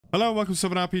Hello and welcome to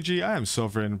SovereignRPG. I am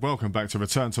Sovereign. Welcome back to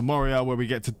Return to Moria, where we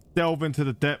get to delve into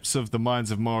the depths of the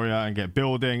Mines of Moria and get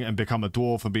building and become a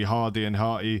dwarf and be hardy and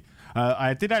hearty.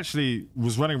 I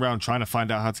was running around trying to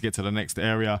find out how to get to the next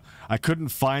area. I couldn't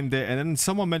find it, and then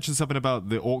someone mentioned something about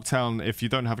the ORC Town. If you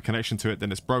don't have a connection to it,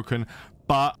 then it's broken.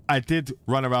 But I did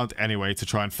run around anyway to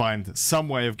try and find some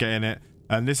way of getting it.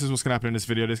 And this is what's going to happen in this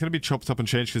video. There's going to be chopped up and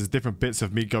changed because there's different bits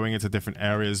of me going into different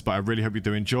areas, but I really hope you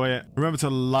do enjoy it. Remember to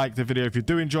like the video if you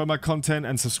do enjoy my content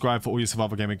and subscribe for all your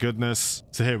survival gaming goodness.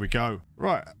 So here we go.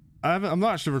 Right. I'm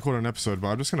not actually recording an episode, but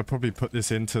I'm just going to probably put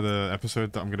this into the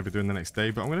episode that I'm going to be doing the next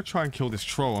day. But I'm going to try and kill this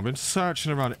troll. I've been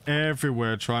searching around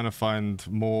everywhere trying to find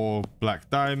more black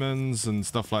diamonds and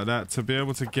stuff like that to be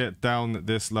able to get down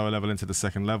this lower level into the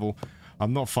second level.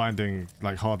 I'm not finding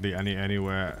like hardly any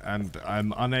anywhere, and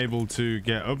I'm unable to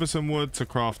get over some wood to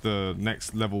craft the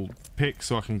next level pick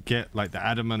so I can get like the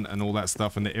adamant and all that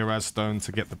stuff and the Iraz stone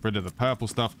to get rid of the purple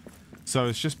stuff. So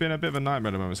it's just been a bit of a nightmare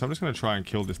at the moment. So I'm just going to try and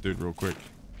kill this dude real quick.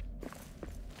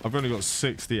 I've only got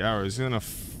 60 arrows. He's going to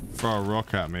throw a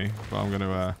rock at me, but I'm going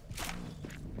to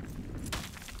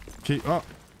keep up.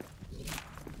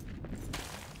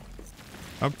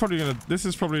 I'm probably going to... This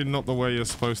is probably not the way you're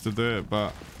supposed to do it,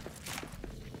 but...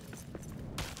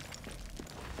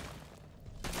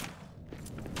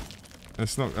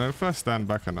 It's not... If I stand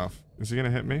back enough, is he going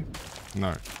to hit me?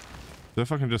 No. So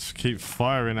if I can just keep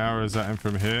firing arrows at him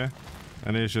from here,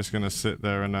 and he's just going to sit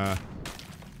there and... I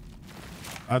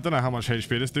don't know how much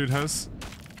HP this dude has,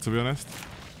 to be honest.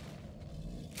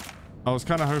 I was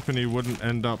kind of hoping he wouldn't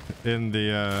end up in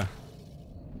the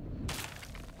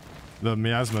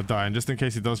miasma dying, just in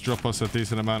case he does drop us a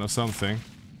decent amount of something.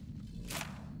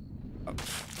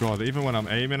 God, even when I'm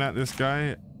aiming at this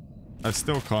guy, I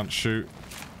still can't shoot.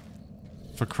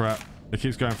 For crap. He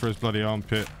keeps going for his bloody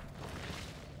armpit.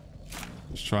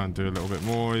 Let's try and do a little bit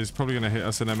more. He's probably going to hit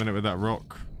us in a minute with that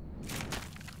rock.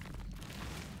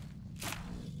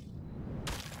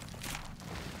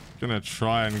 Gonna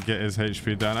try and get his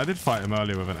HP down. I did fight him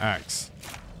earlier with an axe.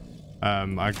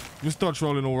 I was dodge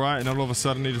rolling all right, and all of a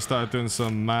sudden he just started doing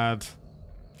some mad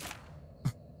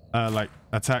like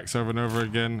attacks over and over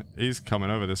again. He's coming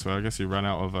over this way. I guess he ran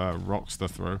out of rocks to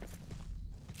throw.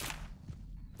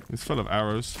 He's full of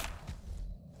arrows.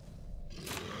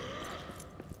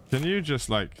 Can you just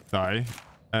like die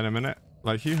in a minute?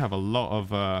 Like, you have a lot of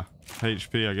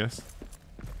HP, I guess.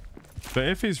 But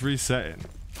if he's resetting,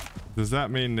 does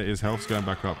that mean that his health's going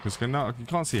back up? Because you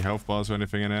can't see health bars or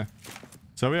anything in here.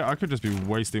 So yeah, I could just be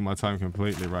wasting my time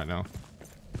completely right now.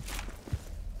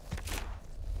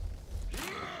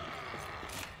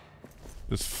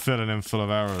 Just filling him full of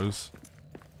arrows.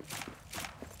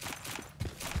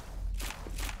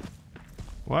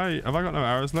 Why? Have I got no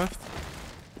arrows left?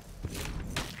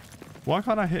 Why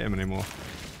can't I hit him anymore?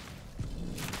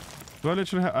 Do I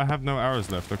literally I have no arrows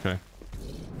left? Okay.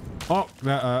 Oh,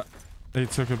 that he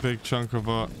took a big chunk of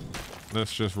it.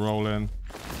 Let's just roll in.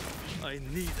 I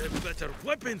need a better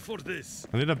weapon for this.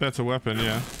 I need a better weapon,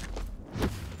 yeah.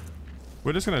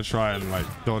 We're just gonna try and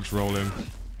like dodge roll him.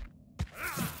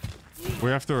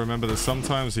 We have to remember that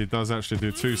sometimes he does actually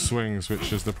do two swings,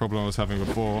 which is the problem I was having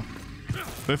before.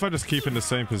 But if I just keep in the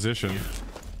same position,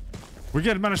 we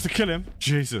managed to kill him.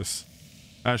 Jesus,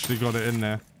 actually got it in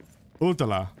there.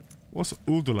 Udala. What's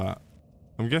Udala?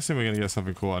 I'm guessing we're gonna get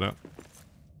something cool out of it.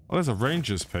 Oh, there's a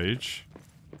ranger's page.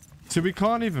 So we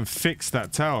can't even fix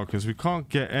that tower because we can't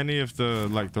get any of the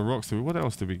like the rocks. What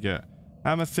else did we get?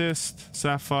 Amethyst,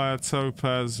 sapphire,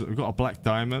 topaz. We've got a black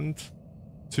diamond.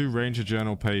 2 ranger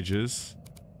journal pages.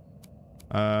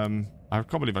 I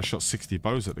can't believe I shot 60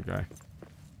 bows at the guy.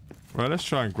 Right, let's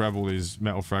try and grab all these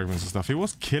metal fragments and stuff. He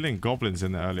was killing goblins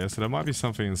in there earlier, so there might be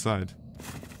something inside.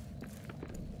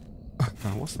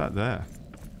 What's that there?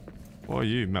 What are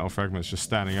you, metal fragments, just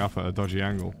standing up at a dodgy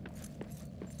angle?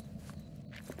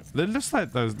 It looks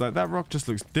like those, like that rock just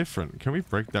looks different. Can we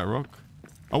break that rock?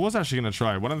 I was actually going to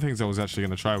try. One of the things I was actually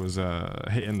going to try was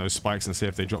hitting those spikes and see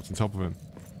if they dropped on top of him.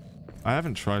 I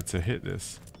haven't tried to hit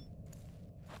this.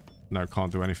 No,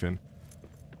 can't do anything.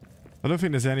 I don't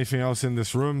think there's anything else in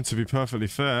this room, to be perfectly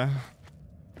fair.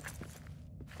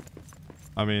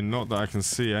 I mean, not that I can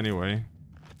see anyway.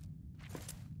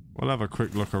 We'll have a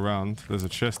quick look around. There's a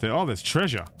chest here. Oh, there's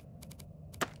treasure.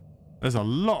 There's a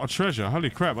lot of treasure.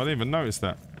 Holy crap, I didn't even notice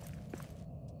that.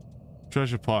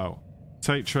 Treasure pile.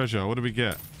 Take treasure. What do we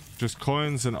get? Just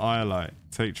coins and iolite.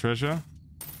 Take treasure.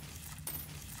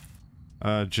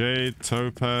 Jade,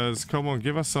 topaz. Come on,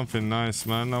 give us something nice,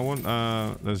 man. I want,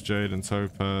 there's jade and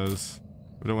topaz.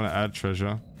 We don't want to add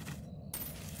treasure.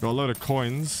 Got a load of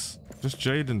coins. Just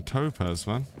jade and topaz,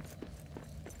 man.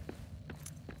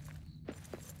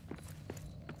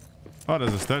 Oh,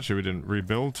 there's a statue we didn't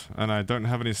rebuild, and I don't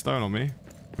have any stone on me,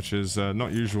 which is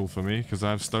not usual for me, because I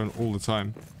have stone all the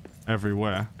time,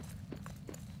 everywhere.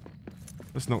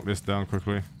 Let's knock this down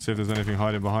quickly, see if there's anything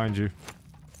hiding behind you.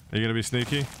 Are you going to be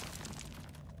sneaky?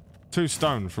 2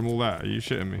 stone from all that, are you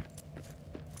shitting me?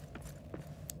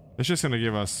 It's just going to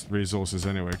give us resources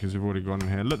anyway, because we've already gone in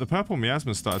here. Look, the purple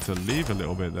miasma started to leave a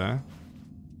little bit there.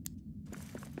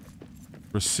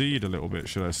 Recede a little bit,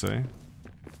 should I say.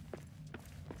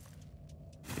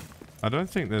 I don't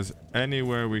think there's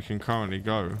anywhere we can currently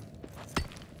go.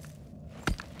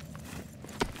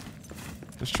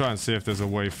 Let's try and see if there's a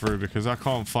way through, because I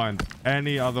can't find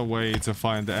any other way to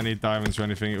find any diamonds or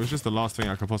anything. It was just the last thing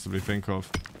I could possibly think of.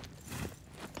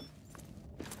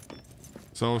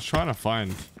 So I was trying to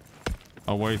find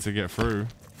a way to get through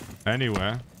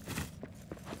anywhere.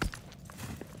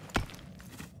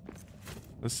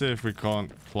 Let's see if we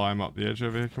can't climb up the edge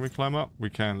over here. Can we climb up? We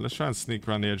can. Let's try and sneak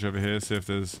around the edge over here, see if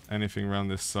there's anything around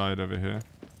this side over here.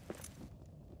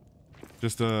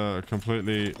 Just a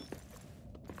completely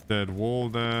dead wall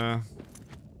there.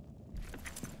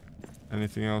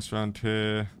 Anything else around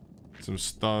here? Some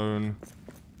stone.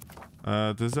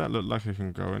 Does that look like it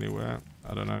can go anywhere?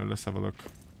 I don't know. Let's have a look.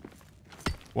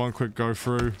 One quick go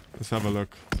through. Let's have a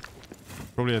look.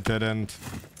 Probably a dead end.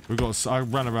 We got. I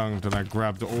ran around and I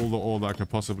grabbed all the ore that I could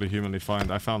possibly humanly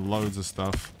find. I found loads of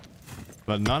stuff,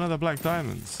 but none of the black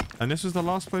diamonds. And this was the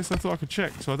last place I thought I could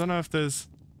check. So I don't know if there's,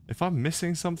 if I'm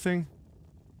missing something.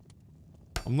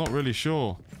 I'm not really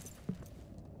sure.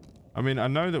 I mean, I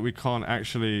know that we can't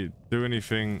actually do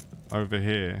anything over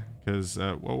here because,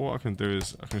 well, what I can do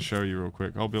is I can show you real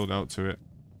quick. I'll build out to it.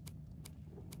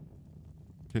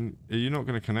 Are you not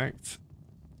going to connect?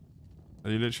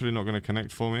 Are you literally not going to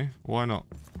connect for me? Why not?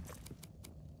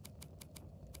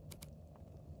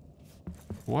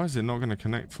 Why is it not going to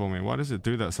connect for me? Why does it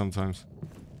do that sometimes?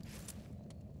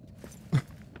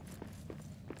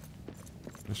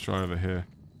 Let's try over here.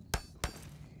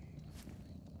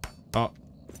 Oh,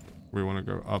 we want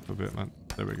to go up a bit, man.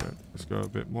 There we go. Let's go a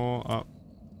bit more up.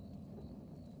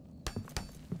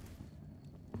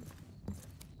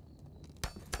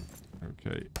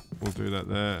 Okay, we'll do that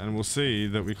there, and we'll see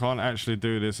that we can't actually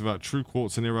do this without true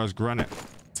quartz and Iraz granite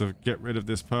to get rid of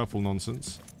this purple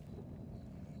nonsense.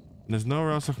 And there's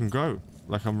nowhere else I can go.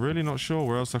 Like, I'm really not sure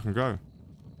where else I can go.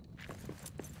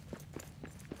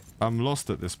 I'm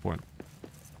lost at this point.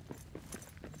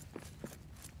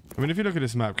 I mean, if you look at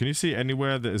this map, can you see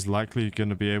anywhere that is likely going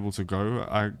to be able to go?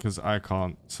 Because I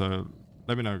can't, so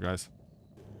let me know, guys.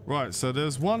 Right, so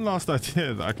there's one last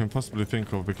idea that I can possibly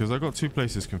think of, because I got 2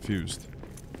 places confused.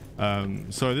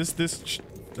 So this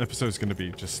episode is going to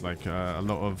be just like a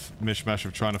lot of mishmash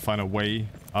of trying to find a way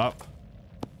up,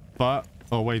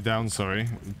 or way down, sorry,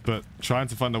 but trying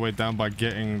to find a way down by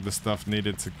getting the stuff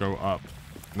needed to go up.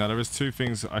 Now there is 2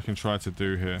 things I can try to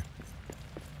do here.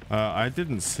 I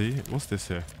didn't see, what's this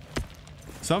here?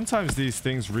 Sometimes these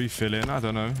things refill in. I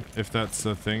don't know if that's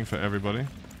a thing for everybody.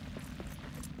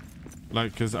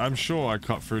 Like, because I'm sure I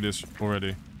cut through this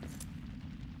already.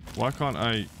 Why can't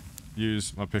I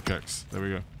use my pickaxe? There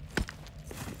we go.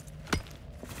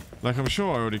 Like, I'm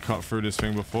sure I already cut through this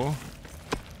thing before.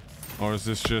 Or is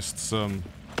this just some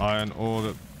iron ore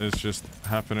that is just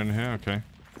happening here? Okay.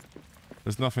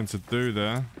 There's nothing to do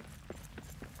there.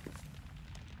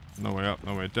 No way up,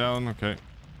 no way down. Okay.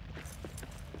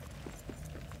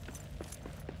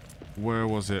 Where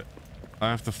was it? I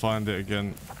have to find it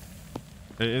again.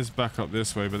 It is back up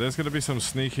this way, but there's going to be some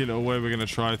sneaky little way we're going to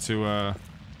try to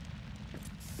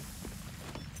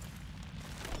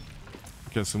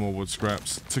get some more wood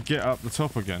scraps to get up the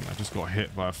top again. I just got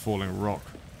hit by a falling rock.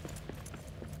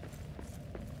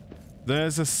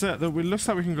 There's a set that looks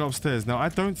like we can go upstairs. Now, I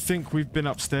don't think we've been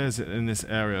upstairs in this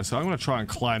area, so I'm going to try and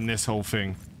climb this whole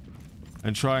thing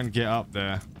and try and get up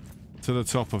there to the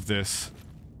top of this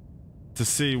to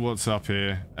see what's up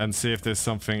here and see if there's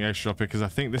something extra up here, because I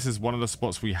think this is one of the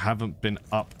spots we haven't been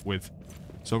up with.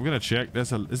 So I'm going to check. Is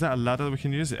that a ladder we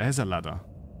can use? It is a ladder.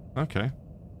 Okay.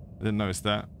 I didn't notice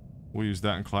that. We'll use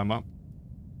that and climb up.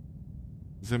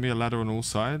 Is there going to be a ladder on all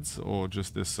sides or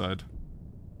just this side?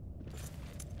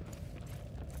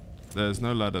 There's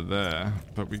no ladder there,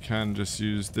 but we can just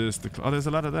use this to... Oh, there's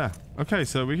a ladder there. Okay,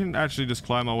 so we can actually just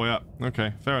climb our way up.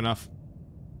 Okay, fair enough.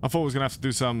 I thought we was going to have to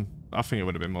do some... I think it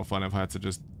would have been more fun if I had to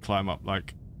just climb up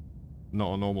like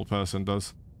not a normal person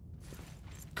does.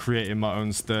 Creating my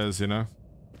own stairs, you know?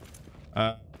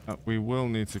 We will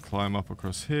need to climb up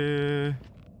across here.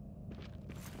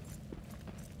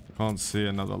 Can't see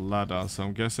another ladder, so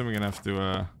I'm guessing we're going to have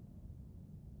to...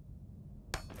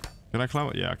 Can I climb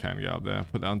up? Yeah, I can get up there.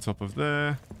 Put that on top of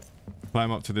there.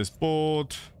 Climb up to this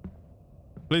board.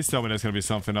 Please tell me there's going to be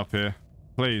something up here.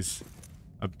 Please.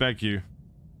 I beg you.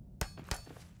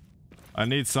 I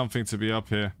need something to be up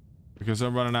here. Because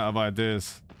I'm running out of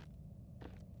ideas.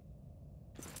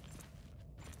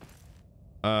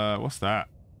 What's that?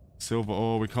 Silver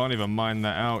ore. We can't even mine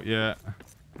that out yet.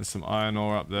 There's some iron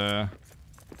ore up there.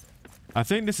 I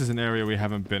think this is an area we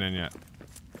haven't been in yet.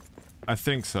 I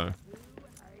think so.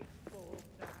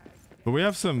 But we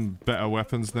have some better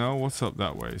weapons now. What's up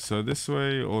that way? So this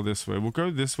way or this way? We'll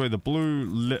go this way, the blue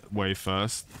lit way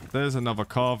first. There's another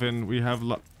carving. We have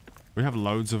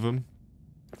loads of them.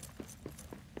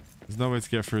 There's no way to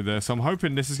get through there. So I'm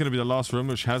hoping this is going to be the last room,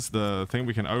 which has the thing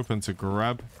we can open to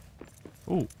grab.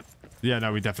 Oh. Yeah,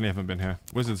 no, we definitely haven't been here.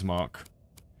 Wizard's Mark.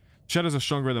 Shadows are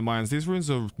stronger in the mines. These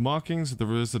runes are markings of the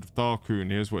Wizard of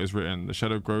Darkun. Here's what is written. The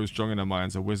shadow grows strong in the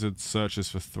mines. A wizard searches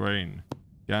for Thrain.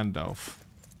 Gandalf.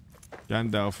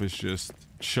 Gandalf is just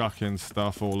chucking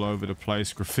stuff all over the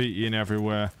place. Graffitiing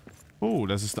everywhere. Oh,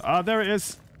 there's a ah, there it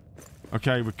is.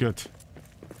 Okay, we're good.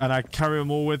 And I carry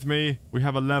them all with me. We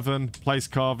have 11 place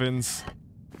carvings.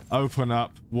 Open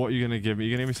up. What are you going to give me?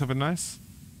 You going to give me something nice?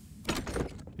 You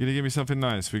going to give me something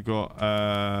nice? We got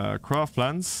craft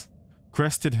plans.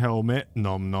 Crested helmet.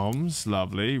 Nom noms.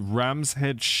 Lovely. Ram's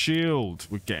head shield.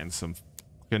 We're getting some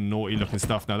fucking naughty looking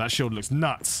stuff now. That shield looks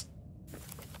nuts.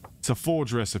 It's a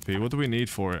forge recipe. What do we need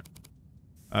for it?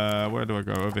 Where do I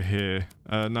go? Over here.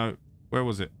 No. Where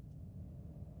was it?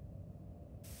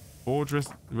 Forge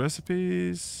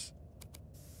recipes?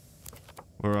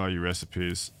 Where are you,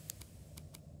 recipes?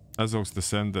 Azog's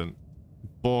descendant.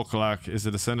 Borklak is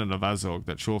a descendant of Azog.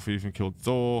 That Chorf even killed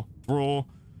Thor. Thror.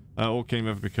 All king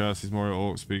never be cursed. These Moria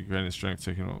orcs speak gaining strength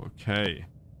taking all. Okay.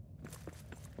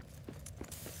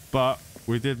 But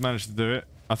we did manage to do it.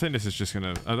 I think this is just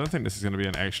gonna... I don't think this is gonna be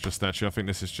an extra statue. I think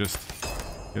this is just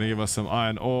gonna give us some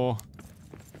iron ore.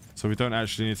 So we don't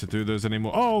actually need to do those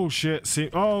anymore. Oh shit! See,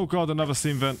 oh god, another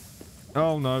steam vent.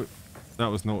 Oh no, that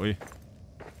was naughty.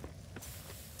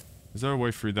 Is there a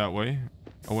way through that way?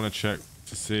 I want to check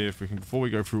to see if we can, before we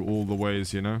go through all the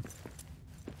ways, you know.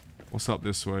 What's up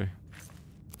this way?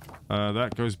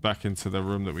 That goes back into the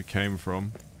room that we came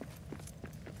from.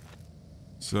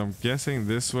 So I'm guessing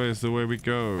this way is the way we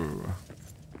go.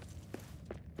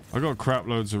 I got crap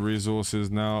loads of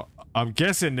resources now. I'm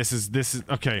guessing this is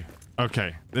okay.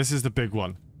 Okay, this is the big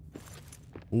one.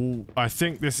 Ooh, I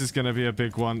think this is going to be a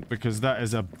big one because that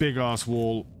is a big ass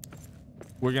wall.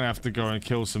 We're going to have to go and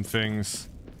kill some things.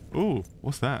 Ooh,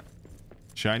 what's that?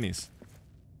 Shinies.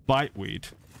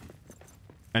 Biteweed.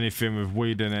 Anything with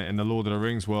weed in it in the Lord of the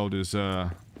Rings world is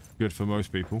good for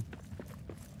most people.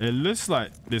 It looks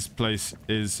like this place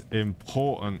is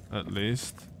important, at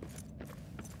least.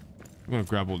 I'm going to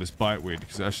grab all this biteweed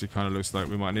because it actually kind of looks like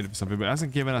we might need it for something, but it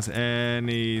hasn't given us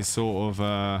any sort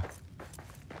of,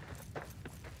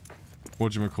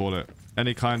 what do you call it?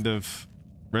 Any kind of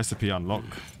recipe unlock.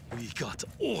 We got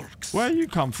orcs. Where you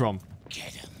come from?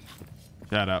 Get him.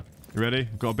 Shut up. You ready?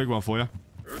 Got a big one for you.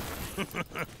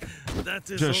 That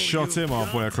is just shot him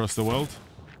halfway across the world.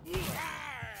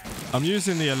 I'm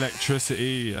using the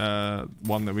electricity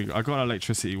one that I got an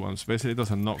electricity one, so basically it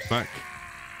does a knockback.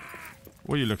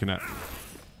 What are you looking at?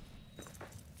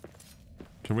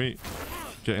 Can we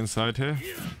get inside here?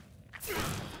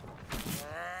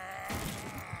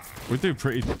 We do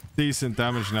pretty decent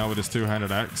damage now with this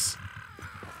two-handed axe.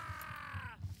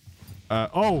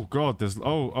 Oh god, there's...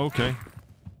 Oh, okay.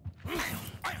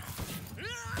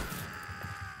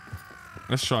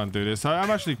 Let's try and do this.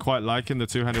 I'm actually quite liking the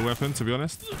two-handed weapon, to be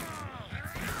honest.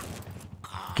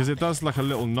 Because it does like a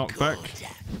little knockback.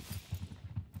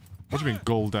 What do you mean,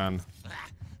 Gul'dan?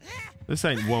 This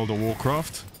ain't World of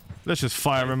Warcraft. Let's just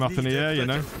fire him up in the air, you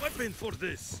know? What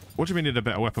do you mean need a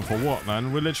better weapon for what,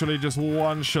 man? We're literally just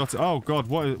one shot. Oh god,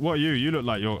 what are you? You look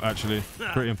like you're actually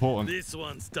pretty important. This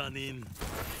one's done in.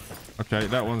 Okay,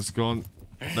 that one's gone.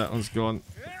 That one's gone.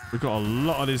 We've got a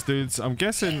lot of these dudes. I'm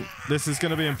guessing this is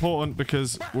going to be important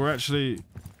because we're actually,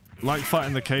 like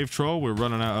fighting the cave troll, we're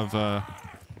running out of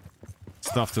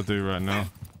stuff to do right now.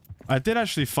 I did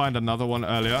actually find another one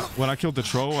earlier. When I killed the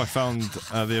troll, I found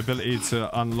the ability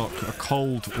to unlock a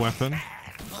cold weapon.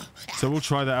 So we'll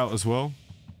try that out as well.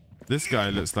 This guy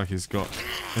looks like he's got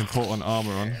important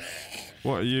armor on.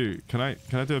 What are you? Can I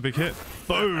do a big hit?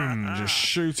 Boom! Just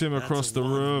shoot him across the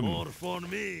room.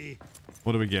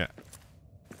 What do we get?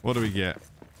 What do we get?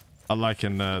 I like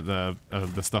in the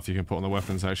stuff you can put on the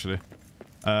weapons, actually.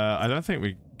 I don't think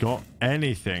we got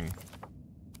anything.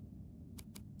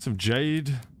 Some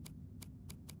jade.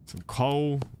 Some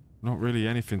coal. Not really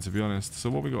anything, to be honest. So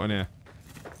what we got in here?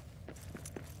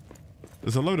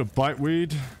 There's a load of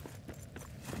biteweed.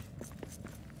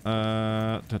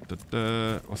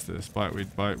 What's this? Biteweed,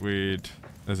 biteweed.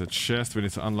 There's a chest we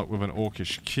need to unlock with an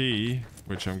orcish key,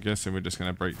 which I'm guessing we're just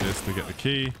going to break this to get the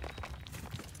key.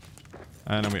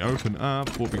 And then we open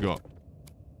up. What we got?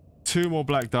 2 more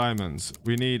black diamonds.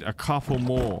 We need a couple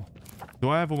more. Do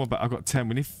I have all my... I've got 10.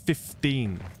 We need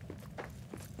 15.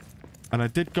 And I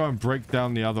did go and break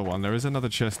down the other one. There is another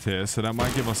chest here, so that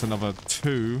might give us another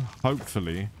 2,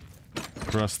 hopefully,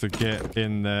 for us to get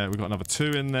in there. We've got another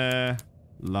 2 in there.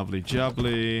 Lovely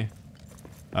jubbly.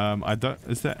 I don't...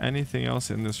 Is there anything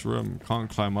else in this room? Can't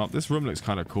climb up. This room looks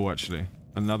kind of cool, actually.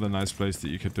 Another nice place that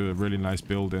you could do a really nice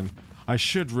build in. I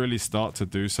should really start to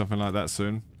do something like that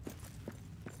soon.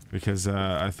 Because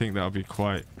I think that would be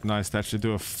quite nice to actually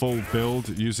do a full build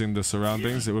using the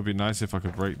surroundings. It would be nice if I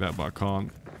could break that, but I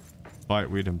can't.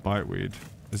 Biteweed and biteweed.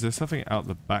 Is there something out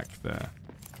the back there?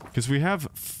 Because we have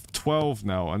 12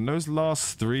 now, and those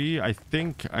last 3, I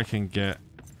think I can get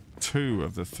 2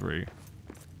 of the 3.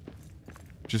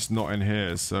 Just not in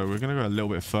here, so we're going to go a little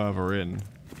bit further in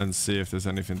and see if there's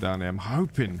anything down there. I'm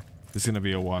hoping there's going to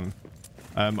be a 1.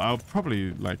 I'll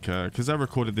probably, like, because I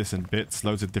recorded this in bits,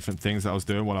 loads of different things that I was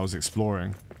doing while I was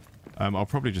exploring. I'll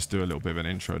probably just do a little bit of an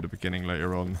intro at the beginning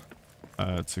later on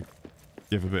to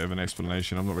give a bit of an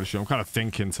explanation. I'm not really sure. I'm kind of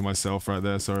thinking to myself right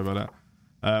there. Sorry about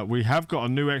that. We have got a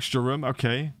new extra room.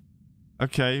 Okay.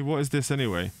 Okay, what is this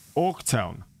anyway? ORC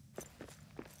Town.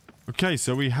 Okay,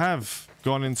 so we have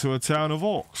gone into a town of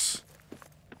orcs.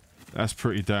 That's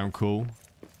pretty damn cool.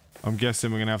 I'm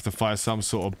guessing we're going to have to fight some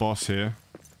sort of boss here.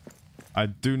 I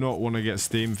do not want to get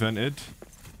steam vented.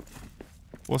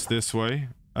 What's this way?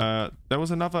 There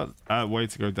was another way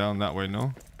to go down that way,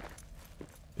 no?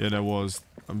 Yeah, there was.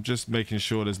 I'm just making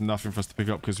sure there's nothing for us to pick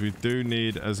up because we do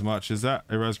need as much as that.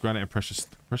 Erase granite and precious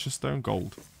stone,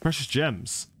 gold. Precious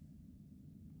gems.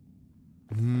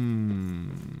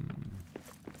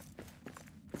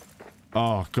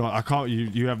 Oh god, I can't.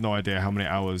 You have no idea how many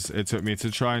hours it took me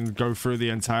to try and go through the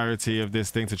entirety of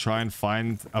this thing to try and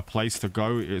find a place to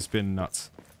go. It's been nuts,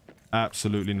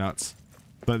 absolutely nuts.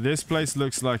 But this place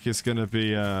looks like it's gonna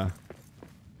be a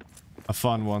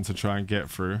fun one to try and get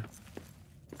through.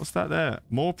 What's that there?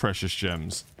 More precious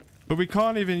gems, but we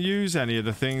can't even use any of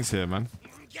the things here, man.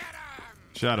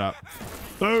 Shut up.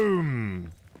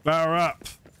 Boom. Power up.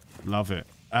 Love it.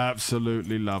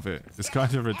 Absolutely love it. It's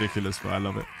kind of ridiculous, but I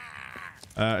love it.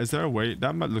 Is there a way?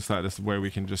 That looks like this way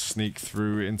we can just sneak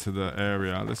through into the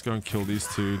area. Let's go and kill these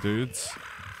 2 dudes.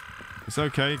 It's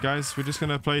okay, guys. We're just going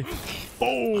to play...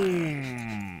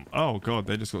 Boom! Oh, God.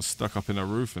 They just got stuck up in a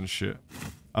roof and shit.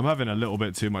 I'm having a little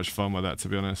bit too much fun with that, to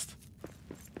be honest.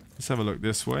 Let's have a look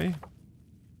this way.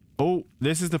 Oh,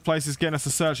 this is the place that's getting us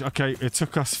to search. Okay, it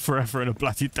took us forever and a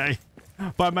bloody day.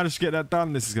 But I managed to get that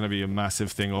done. This is going to be a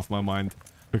massive thing off my mind.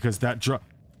 Because that drop...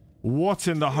 What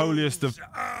in the holiest of...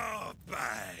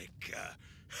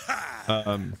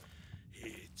 I'm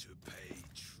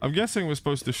guessing we're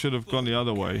supposed to should have gone the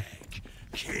other way.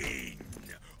 Okay,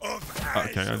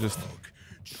 I just...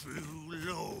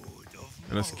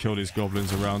 Let's kill these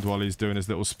goblins around while he's doing his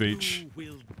little speech. You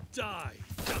will die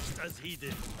just as he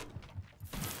did.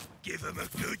 Give him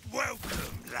a good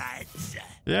welcome, lads.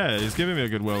 Yeah, he's giving me a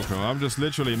good welcome. I'm just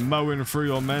literally mowing through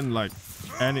your men like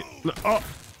any... Look, oh!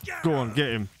 Go on, get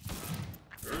him.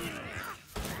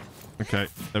 Okay,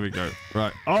 there we go.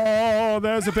 Right. Oh,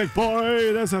 there's a big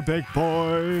boy. There's a big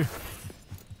boy.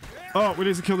 Oh, we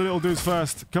need to kill the little dudes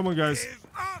first. Come on, guys.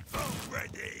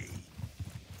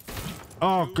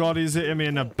 Oh, God, he's hitting me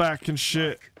in the back and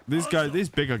shit. These guys, these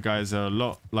bigger guys are a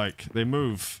lot, like, they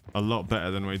move a lot better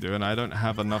than we do, and I don't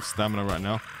have enough stamina right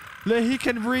now. Look, he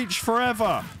can reach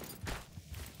forever.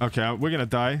 Okay, we're gonna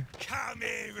die.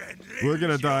 We're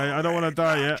gonna die. I don't want to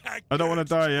die yet. I don't want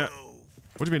to die yet.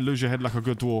 What do you mean, lose your head like a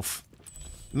good dwarf?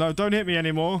 No, don't hit me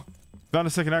anymore. Found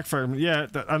a second act fragment. Yeah,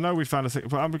 I know we found a second,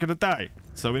 but I'm gonna die.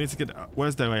 So we need to get...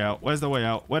 Where's the way out? Where's the way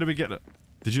out? Where do we get it?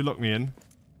 Did you lock me in?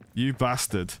 You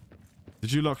bastard.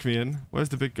 Did you lock me in? Where's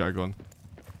the big guy gone?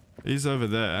 He's over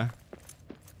there.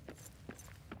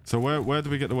 So where do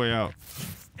we get the way out?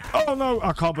 Oh no!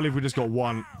 I can't believe we just got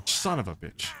one. Son of a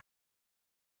bitch.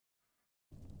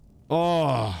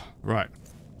 Oh, right.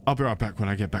 I'll be right back when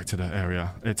I get back to that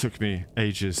area. It took me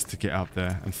ages to get out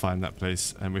there and find that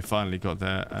place, and we finally got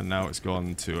there, and now it's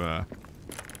gone to,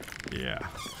 yeah.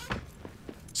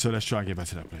 So let's try and get back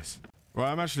to that place.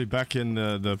 Right, I'm actually back in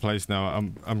the place now.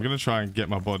 I'm gonna try and get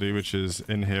my body, which is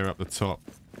in here up the top.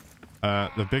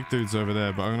 The big dude's over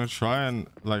there, but I'm gonna try and,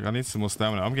 like, I need some more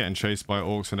stamina. I'm getting chased by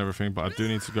orcs and everything, but I do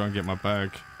need to go and get my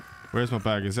bag. Where's my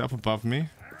bag? Is it up above me?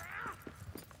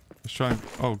 Let's try and...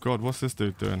 Oh, God, what's this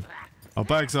dude doing? Our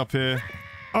bag's up here.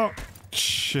 Oh,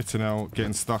 shit, and hell,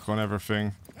 getting stuck on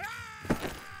everything.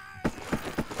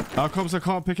 How comes I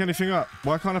can't pick anything up?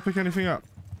 Why can't I pick anything up?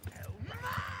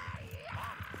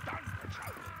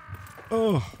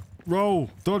 Oh,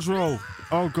 roll. Dodge roll.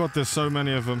 Oh god, there's so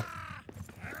many of them.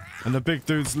 And the big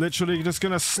dude's literally just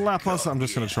gonna slap us. I'm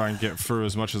just gonna try and get through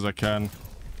as much as I can.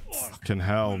 Fucking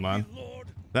hell, man.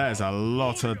 That is a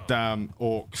lot of damn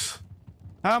orcs.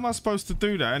 How am I supposed to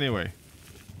do that anyway?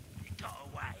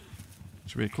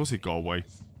 Should be, of course he got away.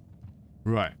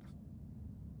 Right.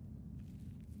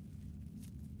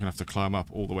 I'm gonna have to climb up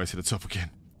all the way to the top again.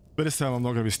 But this time I'm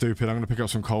not gonna be stupid. I'm gonna pick up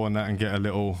some coal and that and get a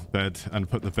little bed and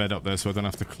put the bed up there so I don't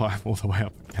have to climb all the way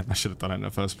up again. I should have done it in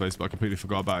the first place, but I completely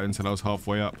forgot about it until I was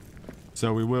halfway up.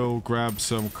 So we will grab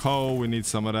some coal. We need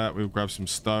some of that. We'll grab some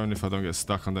stone if I don't get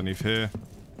stuck underneath here.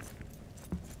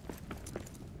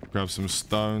 Grab some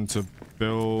stone to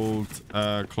build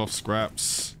cloth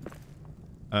scraps.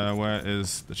 Where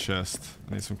is the chest?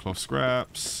 I need some cloth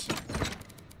scraps.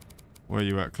 Where are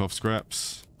you at, cloth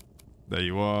scraps? There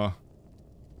you are.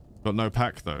 Got no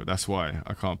pack though, that's why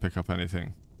I can't pick up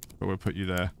anything. But we'll put you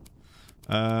there.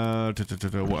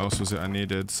 What else was it I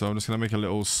needed? So I'm just gonna make a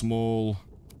little small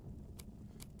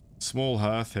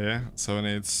hearth here. So I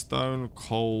need stone,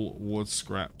 coal, wood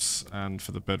scraps, and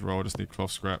for the bedroll I just need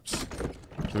cloth scraps. So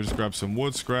we'll just grab some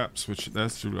wood scraps, which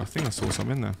there's, I think I saw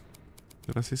some in there.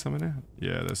 Did I see some in there?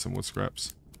 Yeah, there's some wood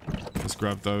scraps. Let's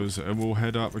grab those and we'll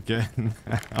head up again.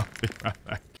 I'll be right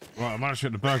back. Right, I managed to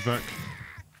get the bag back.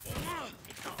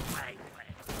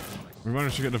 We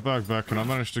managed to get the bag back and I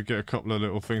managed to get a couple of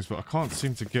little things, but I can't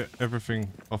seem to get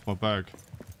everything off my bag.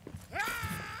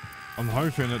 I'm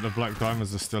hoping that the black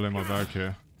diamonds are still in my bag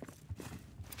here.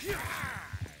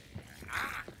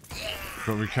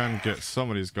 But we can get some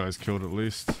of these guys killed at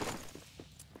least.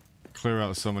 Clear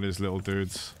out some of these little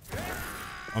dudes.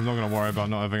 I'm not going to worry about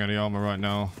not having any armor right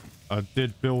now. I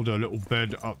did build a little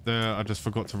bed up there. I just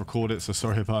forgot to record it, so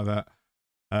sorry about that.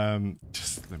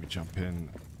 Just let me jump in.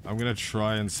 I'm going to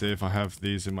try and see if I have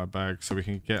these in my bag so we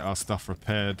can get our stuff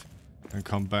repaired and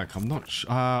come back. I'm not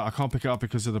I can't pick it up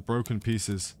because of the broken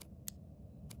pieces.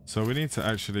 So we need to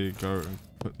actually go and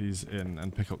put these in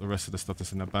and pick up the rest of the stuff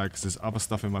that's in the bag, because there's other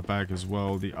stuff in my bag as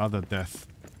well. The other death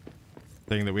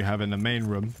thing that we have in the main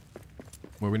room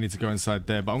where we need to go inside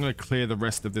there. But I'm going to clear the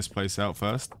rest of this place out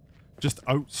first. Just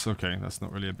oats. Okay, that's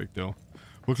not really a big deal.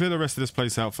 We'll clear the rest of this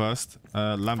place out first.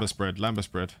 Lambus bread. Lambus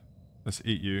bread. Let's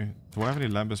eat you. Do I have any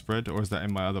lambus bread, or is that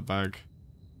in my other bag?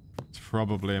 It's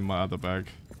probably in my other bag.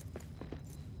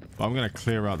 But I'm going to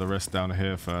clear out the rest down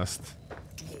here first.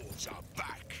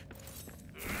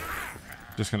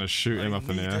 Just going to shoot him up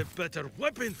in the air. A better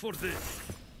weapon for this.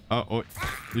 Oh,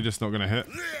 you're just not going to hit.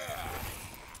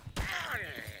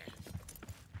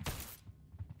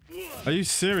 Are you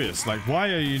serious? Like, why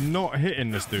are you not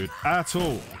hitting this dude at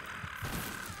all?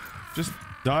 Just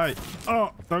die.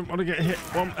 Oh, don't want to get hit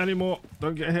one anymore.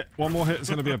 Don't get hit. One more hit, it's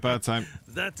going to be a bad time.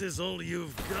 That is all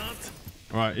you've got?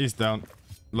 Alright, he's down.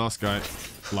 Last guy.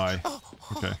 Fly.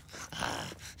 Okay.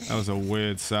 That was a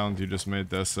weird sound you just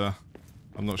made there, sir.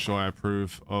 I'm not sure I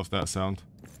approve of that sound.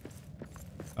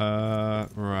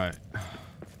 Right.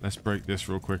 Let's break this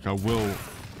real quick. I will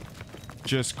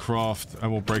just craft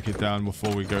and we'll break it down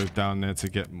before we go down there to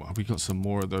get... We got some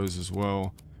more of those as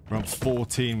well. We're on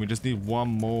 14. We just need one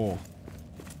more.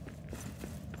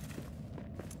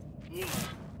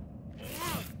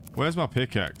 Where's my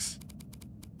pickaxe?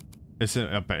 It's in,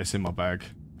 I bet it's in my bag.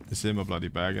 It's in my bloody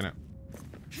bag, innit?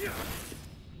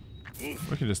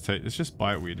 We can just take... It's just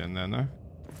biteweed in there, no?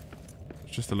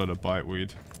 It's just a lot of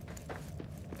biteweed.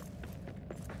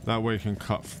 That way you can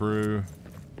cut through.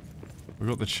 We've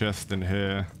got the chest in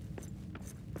here.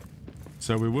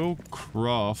 So we will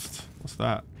craft... What's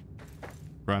that?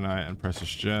 Granite and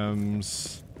precious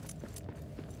gems.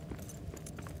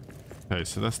 Okay,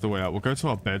 so that's the way out. We'll go to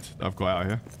our bed that I've got out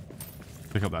here.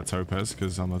 Pick up that topaz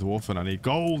because I'm a dwarf and I need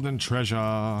gold and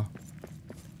treasure.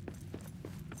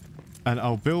 And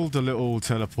I'll build a little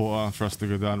teleporter for us to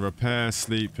go down, repair,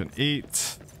 sleep, and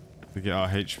eat to get our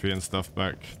HP and stuff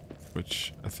back,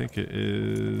 which I think it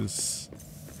is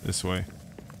this way.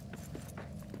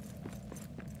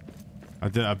 I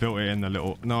built it in the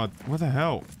little... No, what the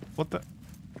hell? What the...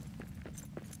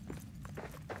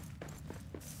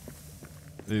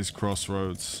 These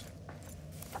crossroads.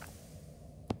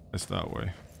 It's that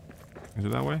way. Is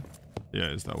it that way? Yeah,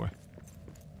 it's that way.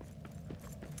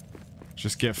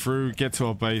 Just get through, get to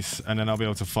our base, and then I'll be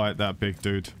able to fight that big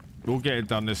dude. We'll get it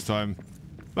done this time.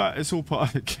 But it's all part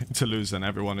of the game to lose, and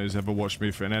everyone who's ever watched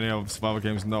me for any other survival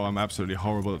games know I'm absolutely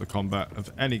horrible at the combat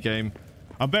of any game.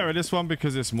 I'm better at this one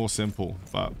because it's more simple,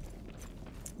 but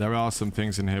there are some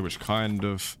things in here which kind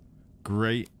of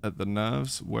grate at the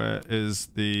nerves. Where is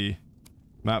the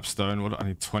Map stone. What do I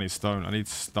need? 20 stone. I need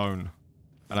stone.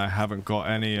 And I haven't got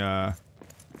any,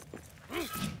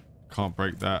 can't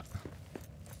break that.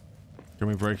 Can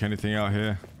we break anything out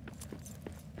here?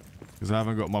 Because I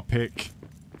haven't got my pick.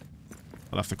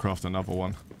 I'll have to craft another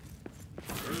one.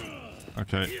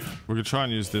 Okay. We're going to try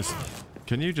and use this.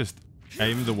 Can you just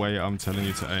aim the way I'm telling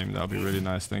you to aim? That would be really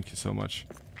nice. Thank you so much.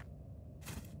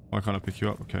 Why can't I pick you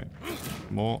up? Okay.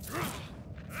 More.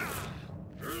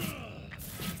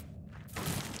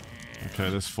 Okay,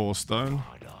 there's 4 stone.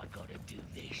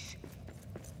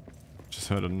 Just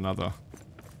heard another.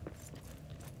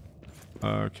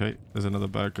 Okay, there's another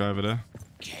bad guy over there.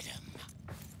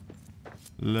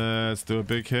 Let's do a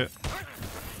big hit.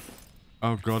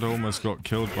 Oh god, I almost got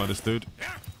killed by this dude.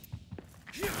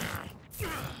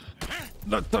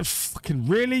 No, fucking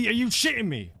really? Are you shitting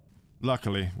me?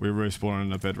 Luckily, we respawned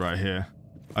in a bed right here.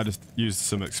 I just used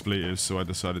some expletives, so I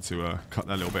decided to cut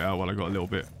that little bit out while I got a little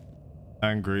bit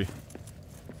angry.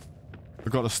 I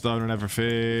got the stone and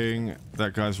everything.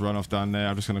 That guy's run off down there.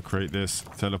 I'm just going to create this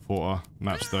teleporter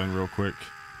map stone real quick.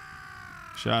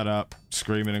 Shut up.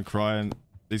 Screaming and crying.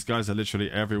 These guys are literally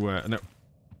everywhere and it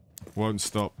won't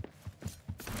stop.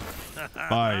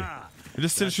 Bye. It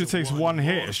just literally takes one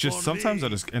hit. It's just sometimes I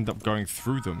just end up going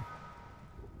through them.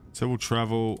 So we'll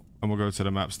travel and we'll go to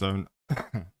the map stone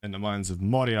in the Mines of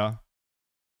Moria.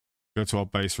 Go to our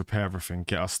base, repair everything,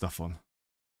 get our stuff on.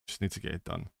 Just need to get it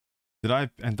done. Did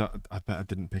I end up... I bet I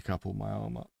didn't pick up all my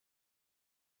armor.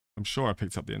 I'm sure I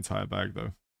picked up the entire bag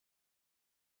though.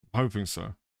 I'm hoping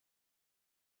so.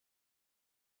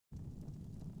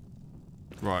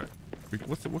 Right.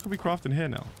 What can we craft in here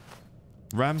now?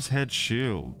 Ram's head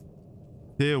shield.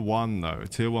 Tier 1 though.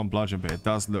 Tier 1 bludgeon, but it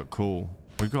does look cool.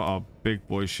 We got our big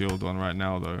boy shield on right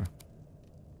now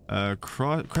though.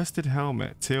 Crested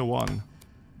helmet. Tier 1.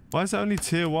 Why is that only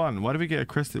tier 1? Why do we get a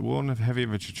crested one of heavy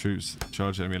infantry troops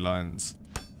charge enemy lines?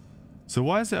 So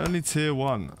why is it only tier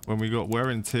 1 when we're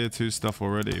in tier 2 stuff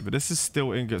already? But this is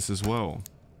still ingots as well.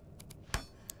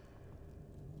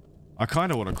 I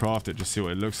kind of want to craft it, just see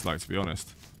what it looks like, to be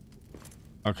honest.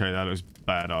 Okay, that looks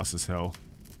badass as hell.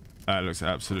 That looks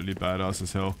absolutely badass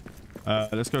as hell.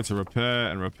 Let's go to repair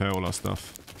and repair all our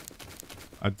stuff.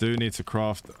 I do need to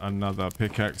craft another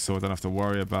pickaxe, so I don't have to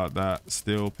worry about that.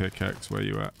 Steel pickaxe, where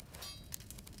you at?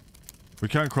 We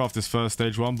can craft this first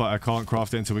stage one, but I can't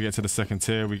craft it until we get to the second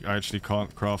tier. I actually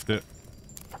can't craft it.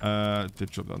 Did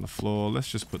drop that on the floor. Let's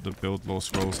just put the build lore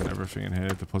scrolls and everything in here.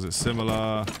 Deposit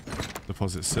similar.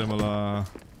 Deposit similar.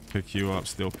 Pick you up.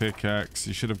 Steel pickaxe.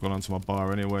 You should have gone onto my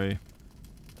bar anyway.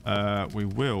 We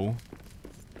will.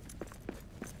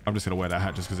 I'm just going to wear that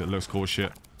hat just because it looks cool as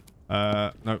shit.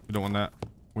 Nope, we don't want that.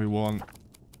 We want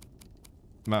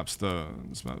map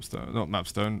stones. Map stone. Not map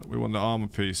stone. We want the armor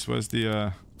piece. Where's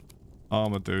the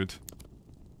armor dude?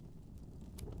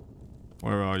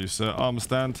 Where are you, sir? Armor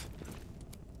stand.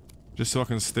 Just so I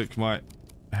can stick my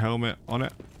helmet on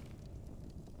it.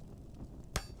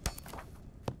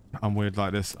 I'm weird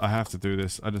like this. I have to do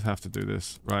this. I just have to do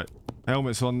this. Right.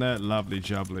 Helmet's on there. Lovely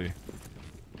jubbly.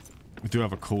 We do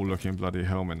have a cool looking bloody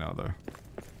helmet now though.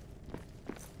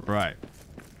 Right.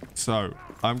 So,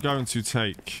 I'm going to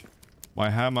take my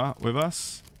hammer with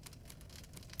us.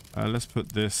 Let's put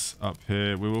this up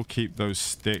here. We will keep those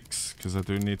sticks because I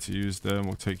do need to use them.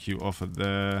 We'll take you off of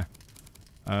there.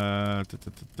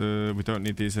 We don't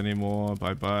need these anymore.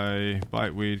 Bye bye.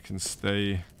 Biteweed can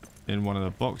stay in one of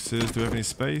the boxes. Do we have any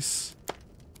space?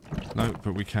 No,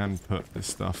 but we can put this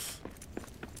stuff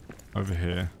over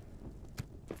here.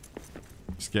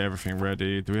 Let's get everything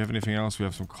ready. Do we have anything else? We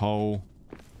have some coal.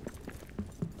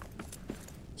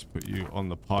 Let's put you on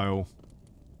the pile.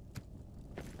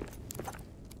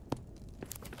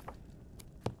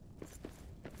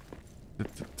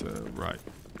 Right.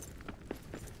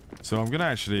 So I'm gonna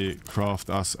actually craft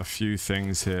us a few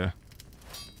things here.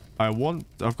 I've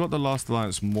got the Last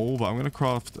Alliance maul, but I'm gonna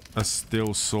craft a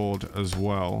steel sword as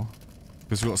well.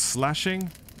 Because we've got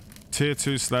slashing, tier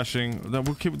 2 slashing. No,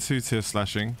 we'll keep it 2-tier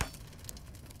slashing.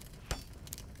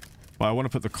 But I want to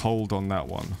put the cold on that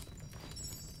one.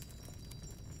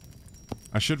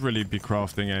 I should really be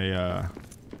crafting a I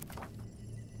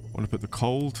want to put the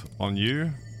cold on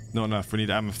you. Not enough. We need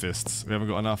amethysts. We haven't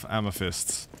got enough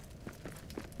amethysts.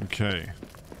 Okay.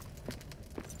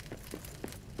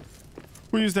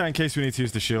 We'll use that in case we need to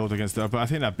use the shield against that, but I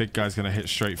think that big guy's going to hit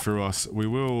straight through us. We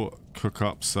will cook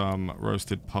up some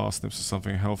roasted parsnips or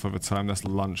something. Health over time. That's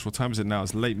lunch. What time is it now?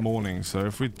 It's late morning, so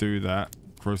if we do that,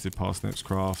 roasted parsnips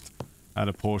craft, add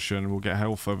a portion, we'll get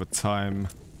health over time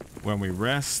when we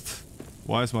rest.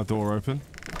 Why is my door open?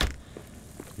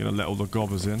 I'm going to let all the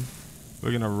gobbers in.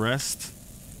 We're going to rest.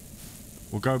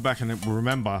 We'll go back and we'll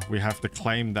remember we have to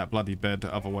claim that bloody bed,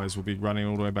 otherwise we'll be running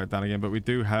all the way back down again. But we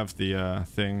do have the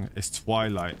thing. It's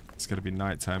twilight. It's going to be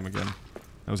nighttime again.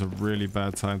 That was a really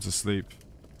bad time to sleep.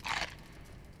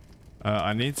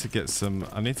 I need to get some...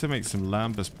 I need to make some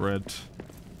lambus bread.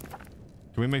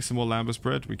 Can we make some more lambus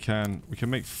bread? We can. We can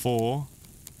make 4.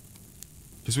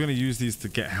 Because we're going to use these to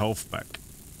get health back.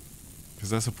 Because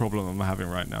that's a problem I'm having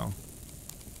right now.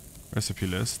 Recipe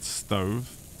list. Stove.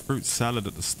 Fruit salad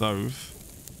at the stove.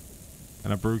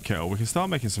 And a brew kettle. We can start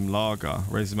making some lager.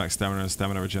 Raises max stamina and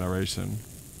stamina regeneration.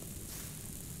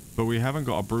 But we haven't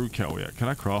got a brew kettle yet. Can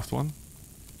I craft one?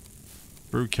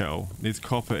 Brew kettle. Needs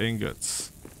copper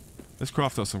ingots. Let's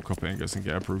craft up some copper ingots and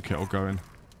get a brew kettle going.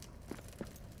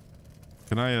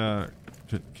 Can I,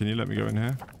 can you let me go in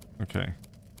here? Okay.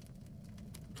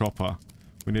 Copper.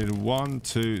 We need 1,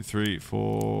 2, 3,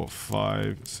 4,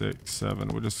 5, 6, 7.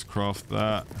 We'll just craft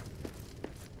that.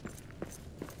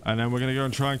 And then we're going to go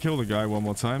and try and kill the guy one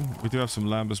more time. We do have some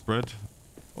lambus bread.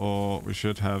 Or we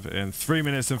should have in 3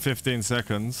 minutes and 15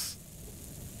 seconds.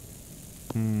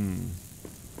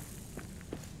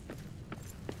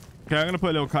 Okay, I'm going to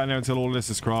put a little cut in there until all this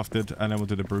is crafted. And then we'll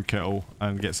do the brew kettle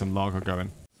and get some lager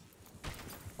going.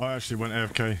 I actually went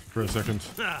AFK for a second.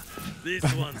 This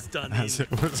one's done. As it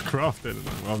was crafted.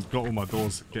 I've got all my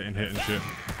doors getting hit and shit.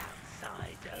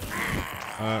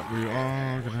 We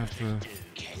are going to have to...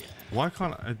 Why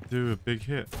can't I do a big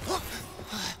hit?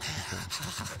 Okay.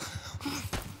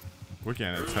 We're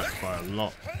getting attacked by a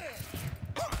lot.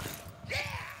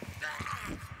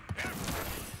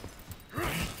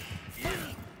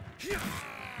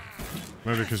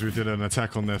 Maybe because we did an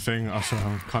attack on their thing.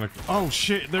 I'm kind of... Oh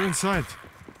shit, they're inside.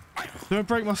 Don't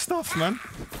break my stuff, man.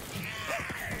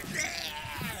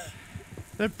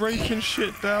 They're breaking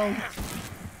shit down.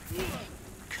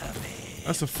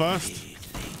 That's a first.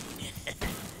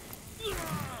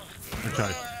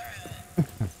 Okay.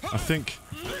 I think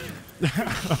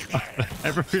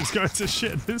everything's going to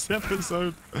shit this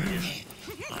episode.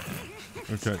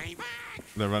 Okay.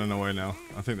 They're running away now.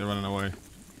 I think they're running away.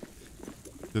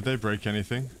 Did they break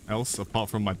anything else apart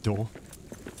from my door?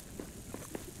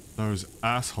 Those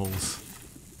assholes.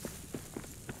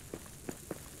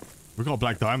 We got a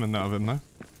black diamond out of him though.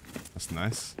 That's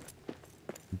nice.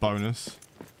 Bonus.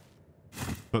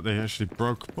 But they actually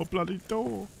broke my bloody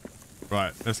door.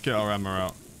 Right, let's get our ammo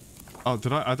out. Oh,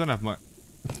 did I don't have my...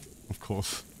 Of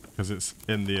course, because it's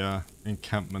in the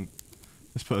encampment.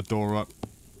 Let's put a door up.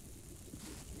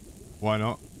 Why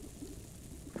not?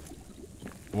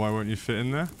 Why won't you fit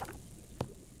in there?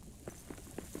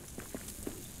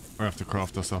 We have to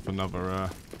craft us up another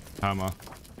hammer.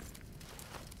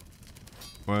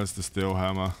 Where's the steel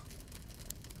hammer?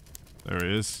 There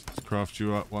he is. Let's craft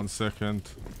you up 1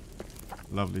 second.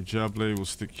 Lovely jubbly. We'll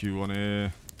stick you on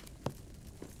here.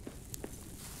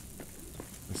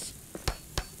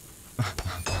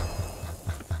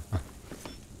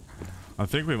 I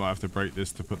think we might have to break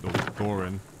this to put the door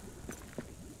in.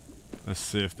 Let's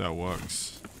see if that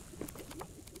works.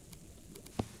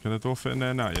 Can the door fit in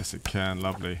there now? Yes, it can.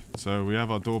 Lovely. So we have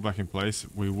our door back in place.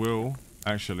 We will,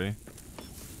 actually.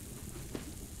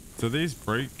 Do these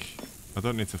break? I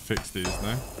don't need to fix these,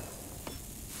 no?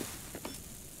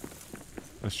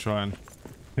 Let's try and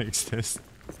fix this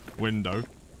window.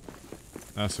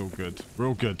 That's all good. We're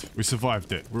all good. We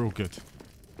survived it. We're all good.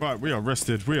 Right, we are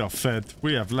rested. We are fed.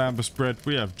 We have lambus bread.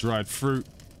 We have dried fruit.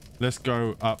 Let's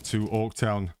go up to ORC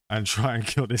Town and try and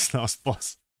kill this last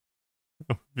boss. It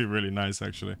would be really nice,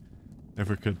 actually, if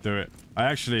we could do it. I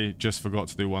actually just forgot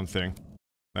to do one thing.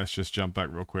 Let's just jump back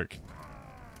real quick.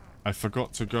 I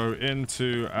forgot to go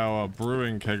into our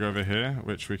brewing keg over here,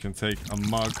 which we can take a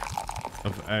mug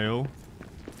of ale.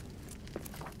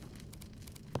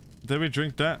 Did we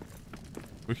drink that?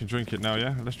 We can drink it now,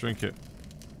 yeah? Let's drink it.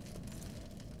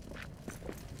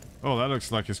 Oh, that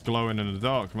looks like it's glowing in the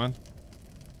dark, man.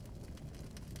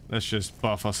 Let's just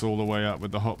buff us all the way up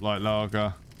with the hoplite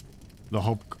lager. The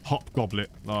hop goblet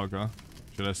lager,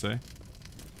 should I say.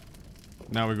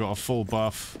 Now we've got a full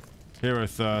buff. Hero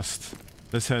thirst.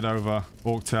 Let's head over.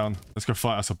 ORC Town. Let's go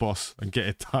fight us a boss and get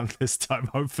it done this time,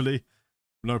 hopefully.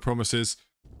 No promises.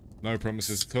 No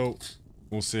promises at all.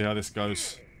 We'll see how this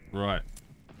goes. Right.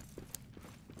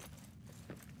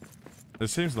 It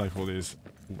seems like all these...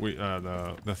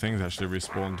 the things actually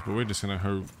respawned, but we're just gonna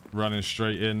go running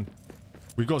straight in.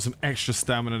 We got some extra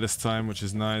stamina this time, which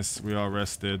is nice. We are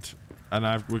rested, and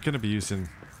we're gonna be using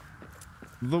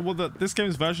this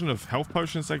game's version of health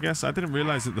potions, I guess. I didn't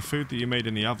realize that the food that you made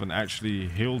in the oven actually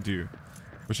healed you,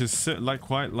 which is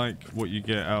quite like what you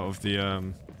get out of the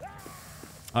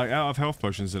out of health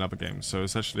potions in other games. So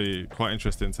it's actually quite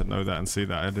interesting to know that and see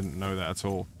that. I didn't know that at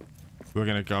all. we're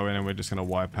going to go in and we're just going to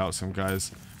wipe out some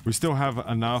guys. We still have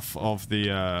enough of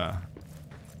the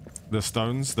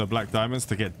stones, the black diamonds,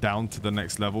 to get down to the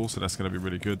next level, so that's going to be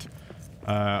really good.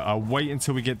 I'll wait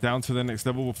until we get down to the next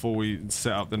level before we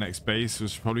set up the next base.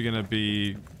 It's probably going to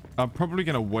be... I'm probably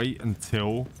going to wait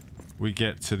until we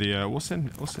get to the... What's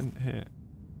in here?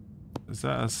 Is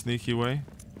that a sneaky way?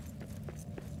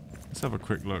 Let's have a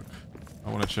quick look.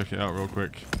 I want to check it out real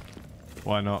quick.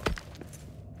 Why not?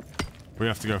 We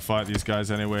have to go fight these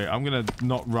guys anyway. I'm going to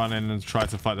not run in and try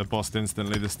to fight the boss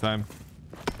instantly this time.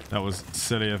 That was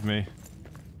silly of me.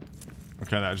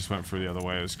 Okay, that just went through the other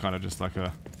way. It was kind of just like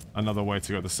another way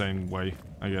to go the same way,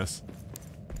 I guess.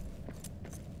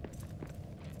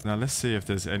 Now let's see if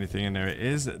there's anything in there. It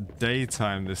is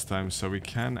daytime this time, so we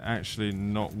can actually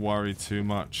not worry too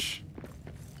much.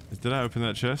 Did I open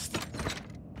that chest?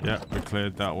 Yeah, we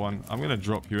cleared that one. I'm going to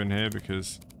drop you in here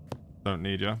because don't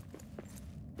need you.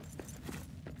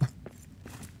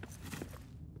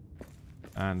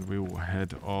 And we will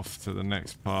head off to the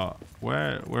next part.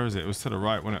 Where is it? It was to the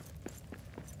right, wasn't it?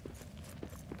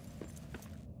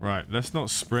 Right, let's not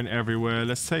sprint everywhere.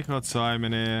 Let's take our time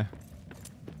in here.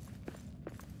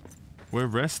 We're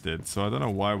rested, so I don't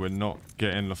know why we're not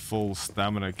getting the full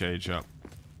stamina gauge up.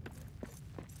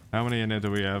 How many in here do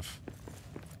we have?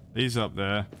 He's up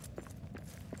there.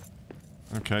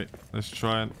 Okay, let's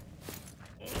try and...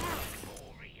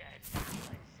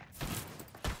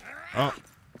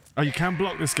 Oh, you can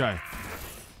block this guy.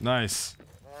 Nice.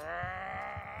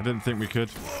 I didn't think we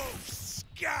could.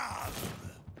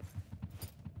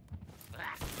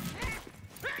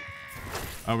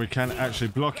 Oh, we can actually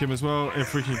block him as well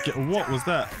if we can get... What was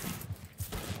that?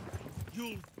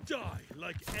 You'll die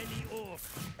like any orc.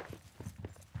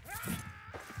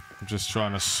 I'm just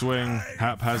trying to swing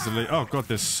haphazardly. Oh god,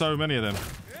 there's so many of them.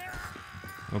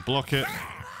 We'll block it.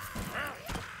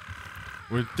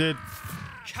 We did...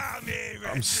 Come here and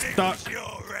I'm stuck.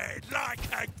 your head like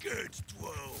a good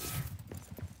dwarf.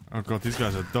 Oh god, these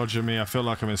guys are dodging me. I feel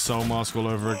like I'm in Soul Mask all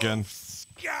over again.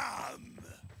 Scum.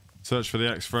 Search for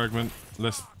the X fragment.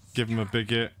 Let's give him a big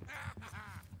hit.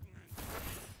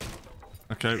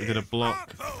 Okay, we did a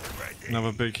block.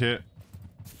 Another big hit.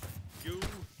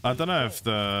 I don't know if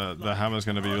the hammer's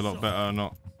going to be a lot better or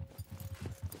not.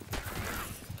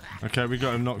 Okay, we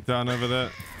got him knocked down over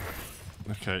there.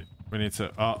 Okay, we need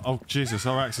to... oh, Jesus,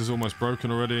 our axe is almost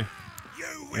broken already.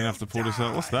 We're going to have to pull this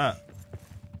out. What's that?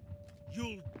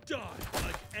 You'll die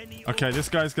like any Okay, this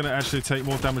guy's going to actually take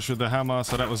more damage with the hammer,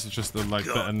 so that was just the, like,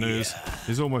 better news.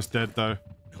 He's almost dead, though.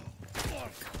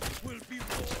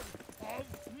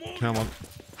 Come on.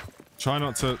 Try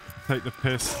not to take the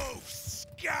piss.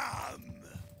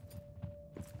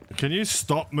 Can you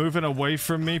stop moving away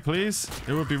from me, please?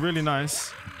 It would be really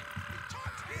nice.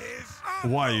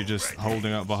 Why are you just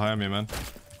holding up behind me, man?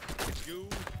 You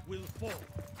will fall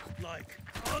like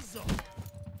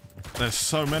There's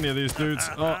so many of these dudes.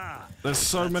 Oh, there's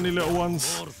so many little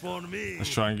ones. Let's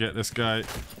try and get this guy.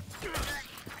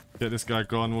 Get this guy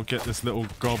gone. We'll get this little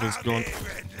gobbers gone.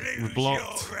 We're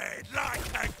blocked.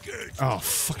 Oh,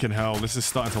 fucking hell. This is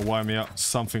starting to wind me up.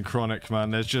 Something chronic, man.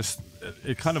 There's just...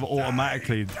 It kind of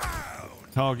automatically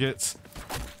targets.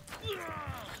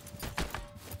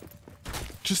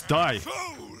 Just die.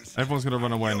 Everyone's going to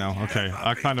run away now. Okay,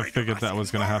 I kind of figured that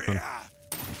was going to happen.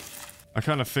 I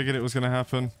kind of figured it was going to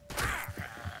happen.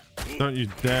 Don't you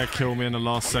dare kill me in the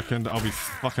last second. I'll be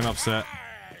fucking upset.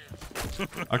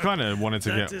 I kind of wanted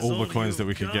to get all the coins that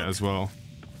we could get as well.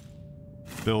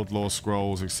 Build lore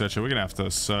scrolls, etc. We're going to have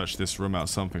to search this room out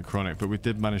something chronic, but we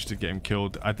did manage to get him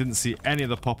killed. I didn't see any of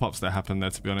the pop-ups that happened there,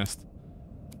 to be honest.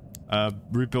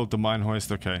 Rebuild the mine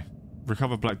hoist. Okay.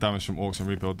 Recover black diamonds from orcs and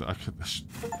rebuild.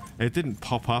 It didn't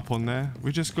pop up on there.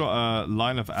 We just got a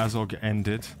line of Azog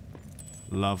ended.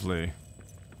 Lovely.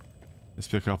 Let's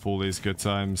pick up all these good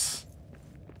times.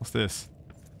 What's this?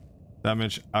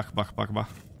 Damage. Akbak.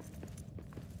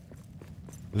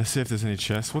 Let's see if there's any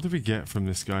chests. What did we get from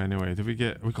this guy anyway? We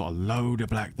got a load of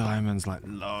black diamonds, like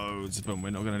loads, but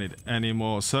we're not going to need any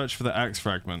more. Search for the axe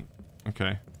fragment.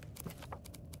 Okay.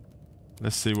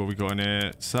 Let's see what we got in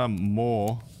here. Some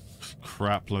more.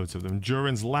 Crap loads of them.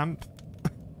 Durin's lamp.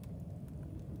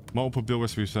 Multiple build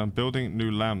recipes. So I'm building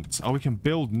new lamps. Oh, we can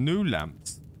build new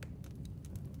lamps.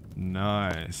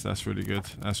 Nice. That's really good.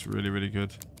 That's really, really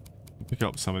good. Pick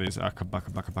up some of these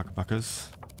akabaka.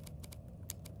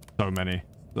 So many.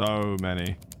 So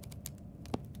many.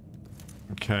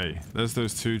 Okay, there's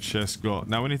those two chests got.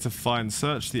 Now we need to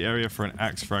search the area for an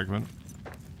axe fragment.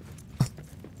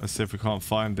 Let's see if we can't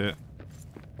find it.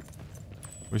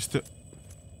 I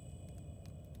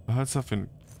heard something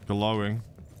glowing.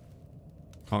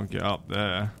 Can't get up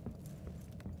there.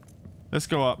 Let's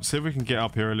go up, see if we can get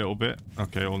up here a little bit.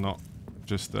 Okay, or not.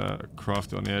 Just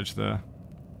craft it on the edge there.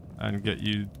 And get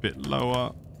you a bit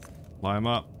lower. Climb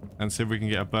up. And see if we can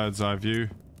get a bird's eye view.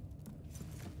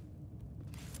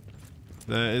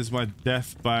 There is my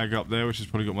death bag up there, which has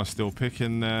probably got my steel pick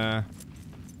in there.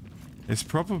 It's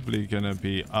probably going to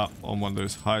be up on one of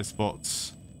those high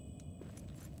spots.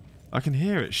 I can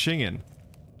hear it shinging.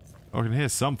 Or I can hear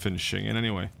something shinging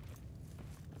anyway.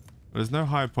 There's no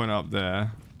high point up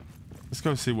there. Let's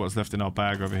go see what's left in our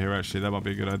bag over here, actually. That might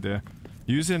be a good idea.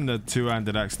 Using the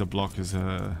two-handed axe to block is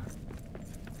a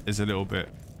little bit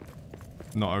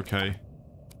not okay.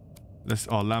 Let's...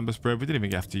 Oh, lambus bread. We didn't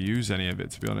even have to use any of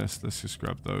it, to be honest. Let's just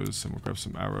grab those and we'll grab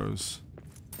some arrows.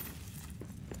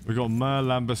 We got mer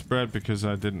lambus bread because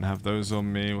I didn't have those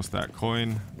on me. What's that?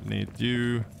 Coin. Need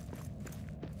you.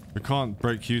 We can't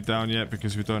break you down yet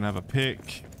because we don't have a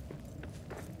pick.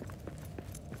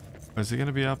 Is it going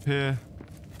to be up here?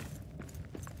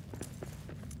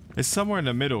 It's somewhere in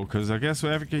the middle because I guess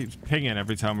whatever keeps pinging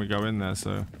every time we go in there,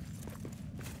 so...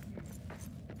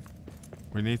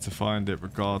 We need to find it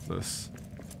regardless.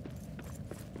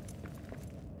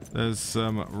 There's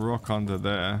some rock under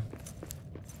there.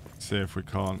 See if we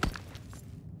can't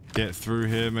get through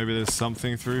here. Maybe there's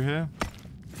something through here?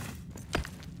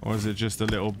 Or is it just a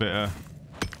little bit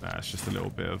of... Nah, it's just a little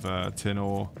bit of tin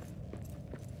ore.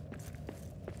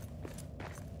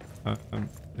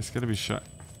 It's gonna be shut.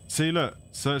 See, look.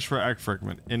 Search for axe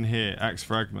fragment. In here. Axe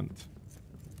fragment.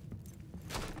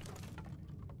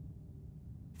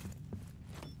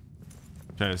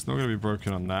 Okay, it's not gonna be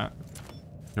broken on that.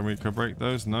 Can we break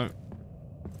those? No.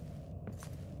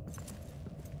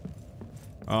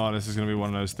 Oh, this is gonna be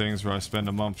one of those things where I spend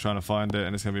a month trying to find it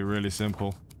and it's gonna be really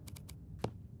simple.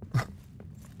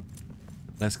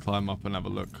 Let's climb up and have a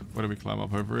look. Where do we climb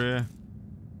up? Over here?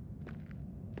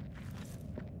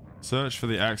 Search for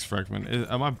the axe fragment.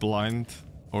 Am I blind?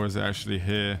 Or is it actually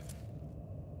here?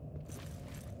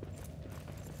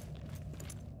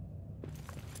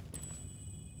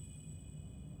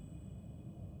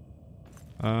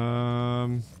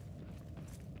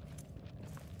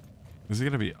 Is it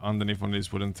going to be underneath one of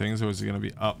these wooden things or is it going to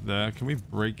be up there? Can we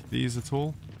break these at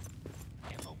all?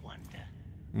 Ever wonder?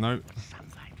 No. What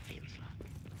sunlight feels like?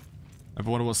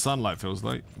 Ever wonder what sunlight feels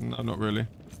like? No, not really.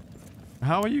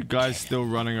 How are you guys still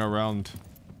running around?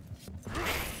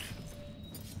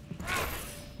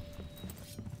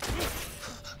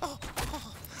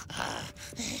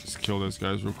 Just kill those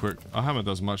guys real quick. Our hammer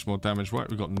does much more damage. Right,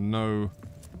 we've got no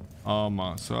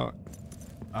armor, so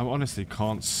I honestly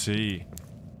can't see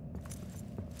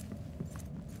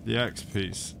the axe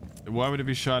piece. Why would it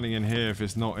be shining in here if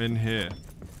it's not in here?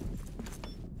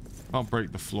 Can't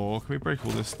break the floor. Can we break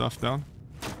all this stuff down?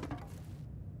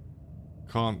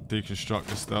 Can't deconstruct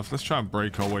this stuff. Let's try and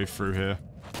break our way through here.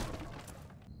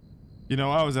 You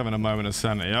know, I was having a moment of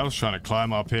sanity. I was trying to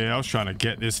climb up here. I was trying to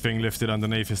get this thing lifted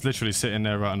underneath. It's literally sitting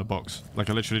there right in the box. Like,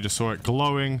 I literally just saw it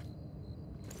glowing.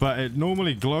 But it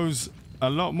normally glows a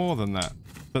lot more than that.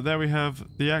 But there we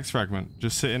have the axe fragment.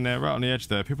 Just sitting there right on the edge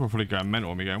there. People are probably going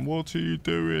mental on me going, what are you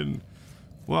doing?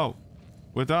 Well,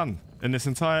 we're done in this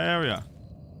entire area.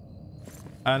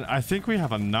 And I think we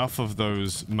have enough of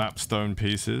those mapstone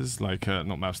pieces, like, not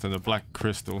mapstone, the black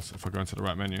crystals, if I go into the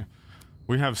right menu.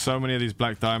 We have so many of these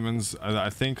black diamonds that I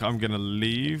think I'm going to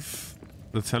leave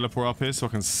the teleport up here so I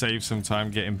can save some time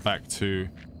getting back to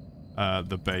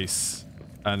the base.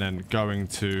 And then going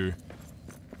to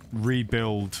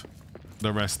rebuild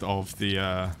the rest of the,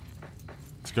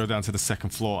 to go down to the second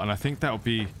floor. And I think that'll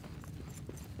be...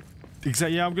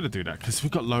 Exactly, yeah, I'm going to do that because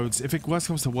we've got loads. If it worst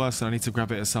comes to worst and I need to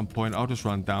grab it at some point, I'll just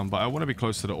run down. But I want to be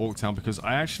close to the ORC Town because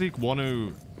I actually want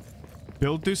to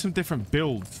do some different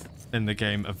builds in the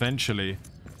game eventually.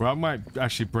 Where I might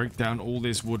actually break down all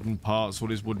these wooden parts, all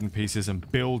these wooden pieces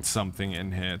and build something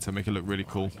in here to make it look really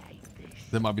cool.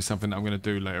 That might be something that I'm going to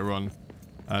do later on.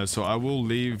 So I will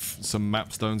leave some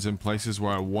map stones in places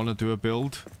where I want to do a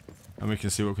build. And we can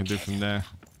see what we can do from there.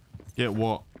 Get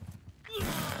what?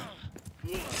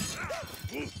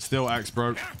 Still axe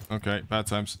broke. Okay, bad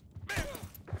times.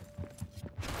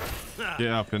 Get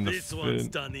up in the This one's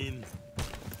done in.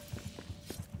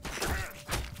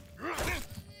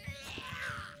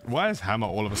 Why is hammer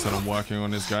all of a sudden working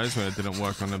on this, guys, when it didn't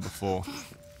work on it before?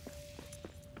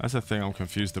 That's the thing I'm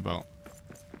confused about.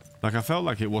 Like, I felt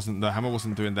like the hammer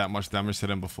wasn't doing that much damage to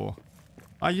them before.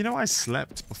 You know, I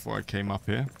slept before I came up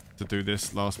here to do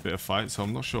this last bit of fight, so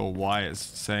I'm not sure why it's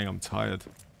saying I'm tired.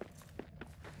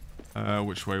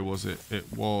 Which way was it?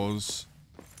 It was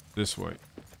this way.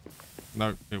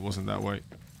 No, it wasn't that way.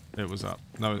 It was up.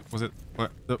 No, was it?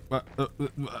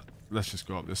 Let's just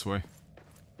go up this way.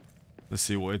 Let's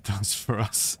see what it does for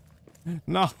us.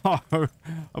 No!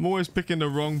 I'm always picking the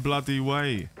wrong bloody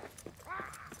way.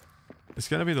 It's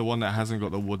going to be the one that hasn't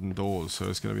got the wooden doors, so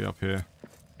it's going to be up here.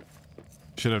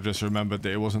 Should have just remembered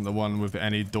that it wasn't the one with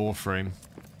any door frame.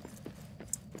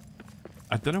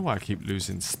 I don't know why I keep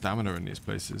losing stamina in these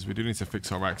places. We do need to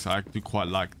fix our axe. I do quite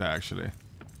like that, actually.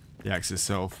 The axe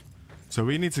itself. So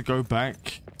we need to go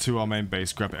back to our main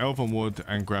base, grab elven wood,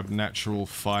 and grab natural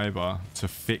fiber to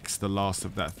fix the last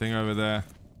of that thing over there.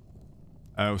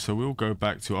 So we'll go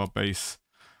back to our base.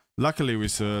 Luckily, we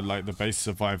saw, like, the base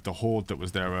survived the horde that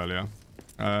was there earlier.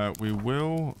 We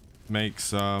will make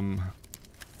some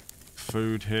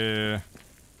food here.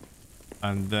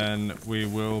 And then we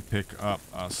will pick up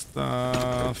our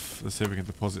stuff. Let's see if we can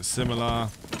deposit similar.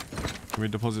 Can we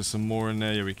deposit some more in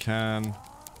there? Yeah, we can.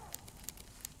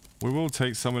 We will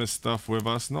take some of this stuff with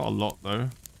us. Not a lot, though.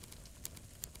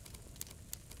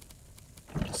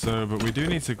 So, but we do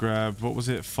need to grab, what was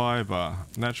it? Fiber.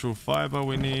 Natural fiber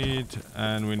we need.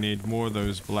 And we need more of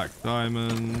those black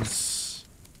diamonds.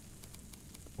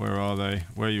 Where are they?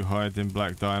 Where are you hiding,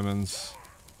 black diamonds?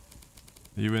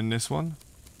 Are you in this one?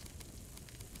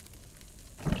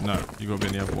 No, you gotta be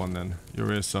in the other one then.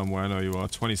 You're here somewhere. I know you are.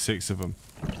 26 of them.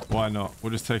 Why not?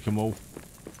 We'll just take them all.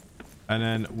 And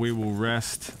then we will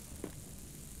rest.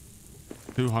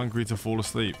 Too hungry to fall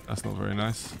asleep. That's not very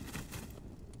nice.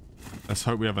 Let's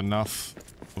hope we have enough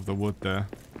of the wood there.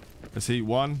 Let's eat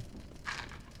one.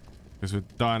 Because we're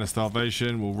dying of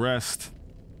starvation. We'll rest.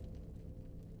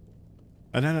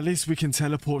 And then at least we can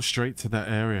teleport straight to that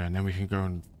area. And then we can go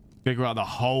and figure out the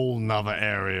whole nother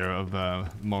area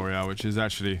of Moria. Which is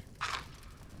actually...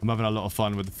 I'm having a lot of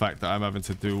fun with the fact that I'm having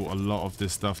to do a lot of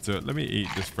this stuff to it. Let me eat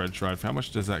this bread drive. How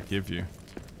much does that give you?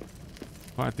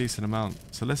 Quite a decent amount.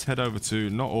 So let's head over to,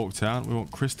 not Orc Town. We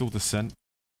want Crystal Descent.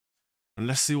 And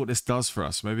let's see what this does for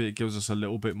us. Maybe it gives us a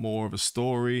little bit more of a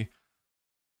story.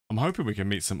 I'm hoping we can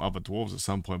meet some other dwarves at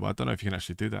some point, but I don't know if you can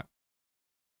actually do that.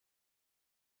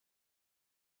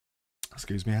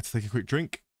 Excuse me, I had to take a quick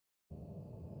drink.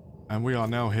 And we are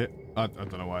now hit. I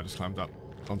don't know why I just climbed up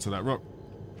onto that rock.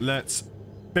 Let's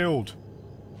build.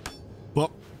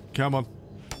 Well, come on.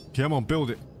 Come on,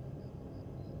 build it.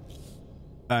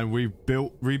 And we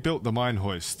rebuilt the mine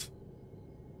hoist.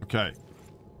 Okay.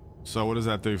 So what does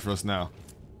that do for us now?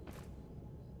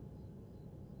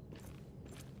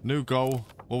 New goal.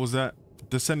 What was that?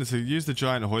 Descend to use the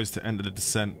giant hoist to enter the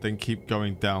descent, then keep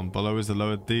going down. Below is the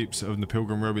lower deeps of the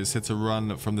pilgrim road. It's set to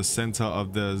run from the center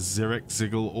of the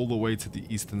Ziggle all the way to the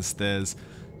eastern stairs.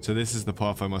 So this is the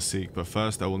path I must seek. But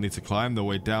first I will need to climb the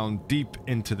way down deep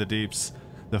into the deeps.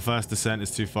 The first descent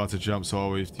is too far to jump, so I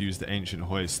will have to use the ancient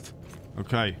hoist.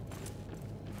 Okay.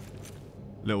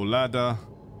 Little ladder.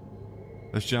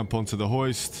 Let's jump onto the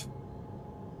hoist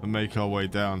and make our way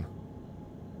down.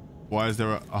 Why is there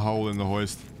a hole in the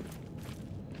hoist?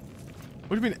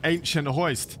 What do you mean ancient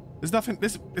hoist? There's nothing.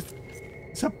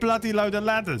 It's a bloody load of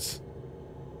ladders.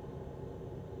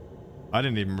 I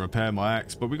didn't even repair my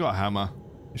axe, but we got a hammer.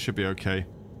 It should be okay.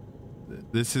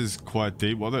 This is quite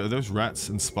deep. Well, are those rats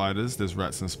and spiders? There's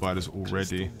rats and spiders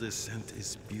already. Descent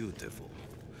is beautiful,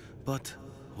 but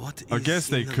what is I guess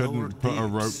they the couldn't put a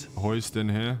rope deeps? hoist in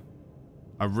here.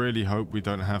 I really hope we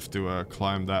don't have to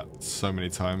climb that so many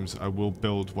times. I will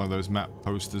build one of those map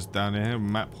posters down here.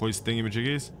 Map hoist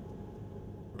thingy-majiggies.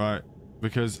 Right.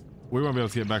 Because we won't be able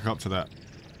to get back up to that.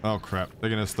 Oh, crap.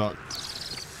 They're going to start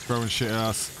throwing shit at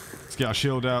us. Let's get our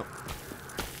shield out.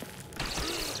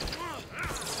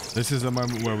 This is the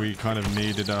moment where we kind of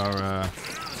needed our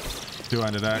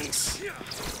two-handed axe.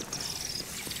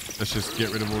 Let's just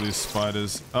get rid of all these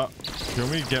spiders. Oh, can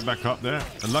we get back up there?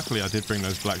 And luckily I did bring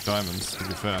those black diamonds, to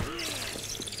be fair.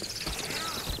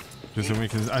 Because then we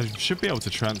can... I should be able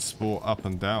to transport up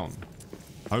and down.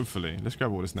 Hopefully. Let's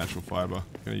grab all this natural fiber.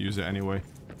 I'm going to use it anyway.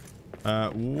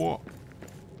 What?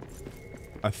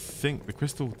 I think the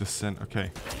crystal descent...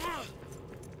 Okay.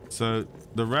 So,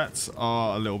 the rats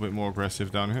are a little bit more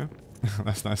aggressive down here.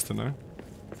 That's nice to know.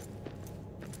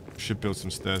 Should build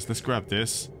some stairs. Let's grab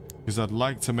this. Because I'd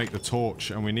like to make the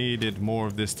torch, and we needed more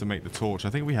of this to make the torch.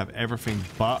 I think we have everything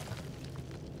but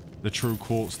the true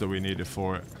quartz that we needed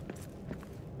for it.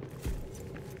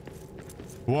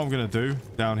 What I'm going to do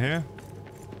down here,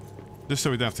 just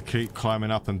so we don't have to keep climbing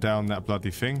up and down that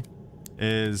bloody thing,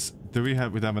 is we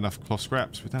don't have enough cloth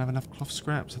scraps. We don't have enough cloth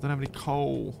scraps. I don't have any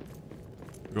coal.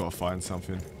 We've got to find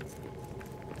something.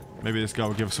 Maybe this guy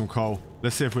will give us some coal.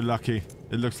 Let's see if we're lucky.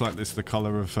 It looks like it's the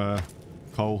color of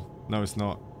coal. No, it's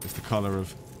not. It's the color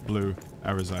of blue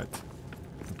arizite.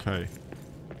 Okay.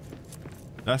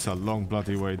 That's a long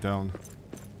bloody way down.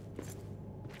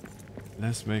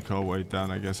 let's make our way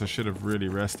down, I guess. I should have really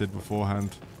rested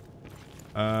beforehand.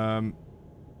 Let's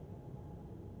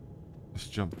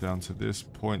jump down to this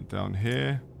point down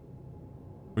here.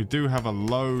 We do have a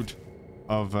load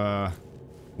of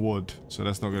wood, so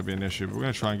that's not going to be an issue. But we're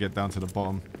going to try and get down to the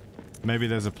bottom. Maybe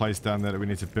there's a place down there that we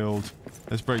need to build.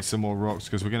 Let's break some more rocks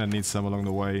because we're going to need some along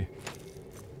the way.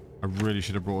 I really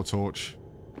should have brought a torch.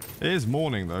 It is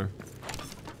morning though.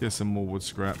 Get some more wood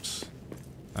scraps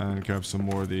and grab some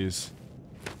more of these.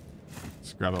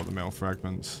 Let's grab all the metal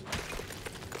fragments.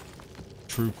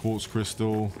 True quartz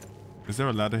crystal. Is there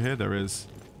a ladder here? There is.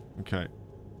 Okay.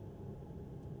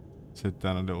 Let's head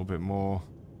down a little bit more.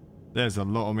 There's a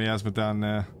lot of miasma down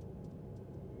there.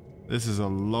 This is a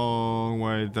long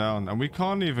way down. And we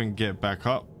can't even get back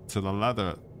up to the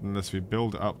ladder unless we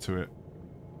build up to it.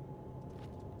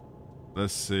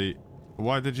 Let's see.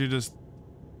 Why did you just...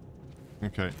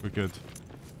 Okay, we're good.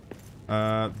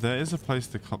 There is a place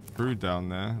to cut through down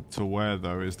there. To where,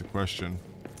 though, is the question.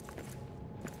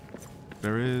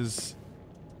 There is...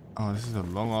 Oh, this is a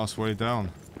long-ass way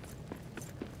down.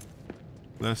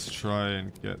 Let's try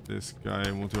and get this guy,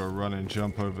 and we'll do a run and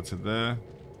jump over to there.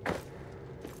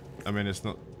 I mean, it's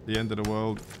not the end of the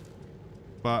world,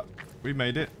 but we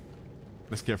made it.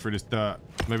 Let's get through this dirt.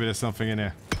 Maybe there's something in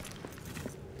here.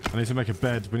 I need to make a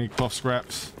bed. We need cloth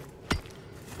scraps.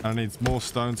 I need more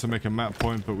stone to make a map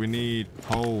point, but we need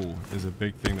coal is a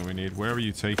big thing that we need. Where are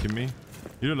you taking me?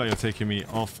 You look like you're taking me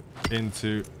off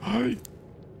into... Hey!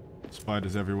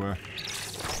 Spiders everywhere.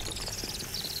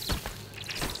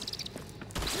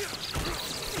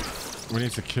 We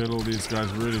need to kill all these guys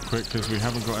really quick because we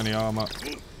haven't got any armor.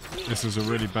 This is a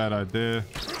really bad idea.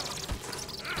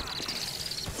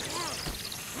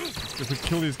 If we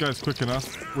kill these guys quick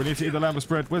enough, we need to eat the lambus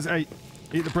bread. Where's 8?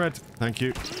 Eat the bread. Thank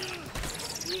you.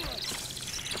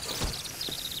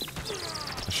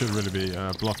 I should really be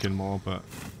blocking more, but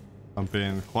I'm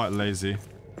being quite lazy.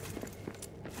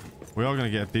 We are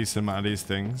going to get a decent amount of these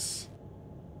things.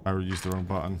 I used the wrong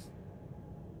button.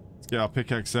 Let's get our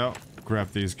pickaxe out.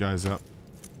 Grab these guys up.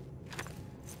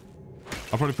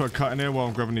 I'll probably put a cut in here while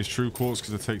I'm grabbing these true quartz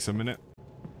because it takes a minute.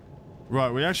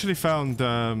 Right, we actually found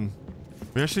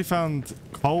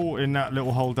coal in that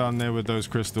little hole down there with those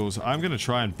crystals. I'm going to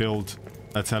try and build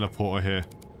a teleporter here.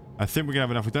 I think we're going to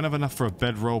have enough. We don't have enough for a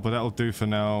bedroll, but that'll do for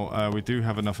now. We do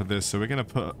have enough of this, so we're going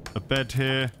to put a bed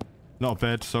here. Not a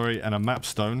bed, sorry, and a map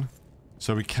stone.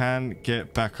 So we can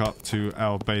get back up to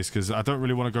our base, because I don't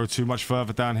really want to go too much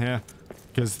further down here,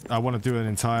 because I want to do an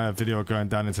entire video going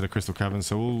down into the crystal cavern.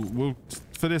 So we'll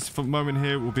for this moment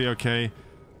here, we'll be okay.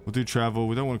 We'll do travel.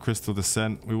 We don't want crystal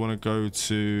descent. We want to go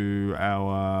to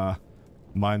our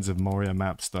Mines of Moria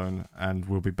map stone, and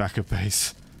we'll be back at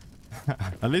base.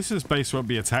 At least this base won't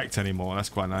be attacked anymore. That's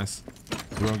quite nice.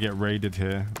 We won't get raided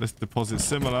here. Let's deposit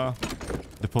similar.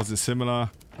 Deposit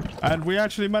similar. And we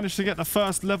actually managed to get the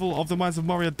first level of the Mines of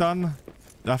Moria done.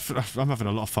 I'm having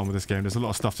a lot of fun with this game. There's a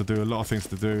lot of stuff to do, a lot of things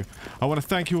to do. I want to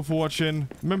thank you all for watching.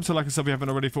 Remember to like and sub if you haven't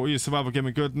already for all your survival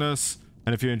gaming goodness.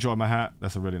 And if you enjoy my hat,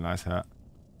 that's a really nice hat.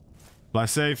 Fly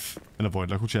safe and avoid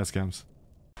local chair scams.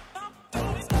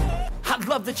 I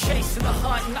love the chase and the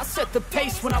hunt, and I set the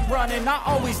pace when I'm running. I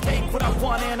always take what I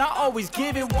want and I always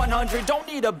give it 100. Don't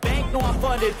need a bank, no I'm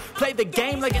funded. Play the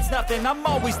game like it's nothing. I'm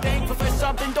always thankful for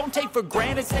something. Don't take for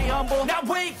granted, stay humble. Now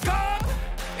wake up!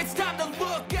 It's time to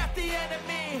look at the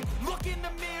enemy.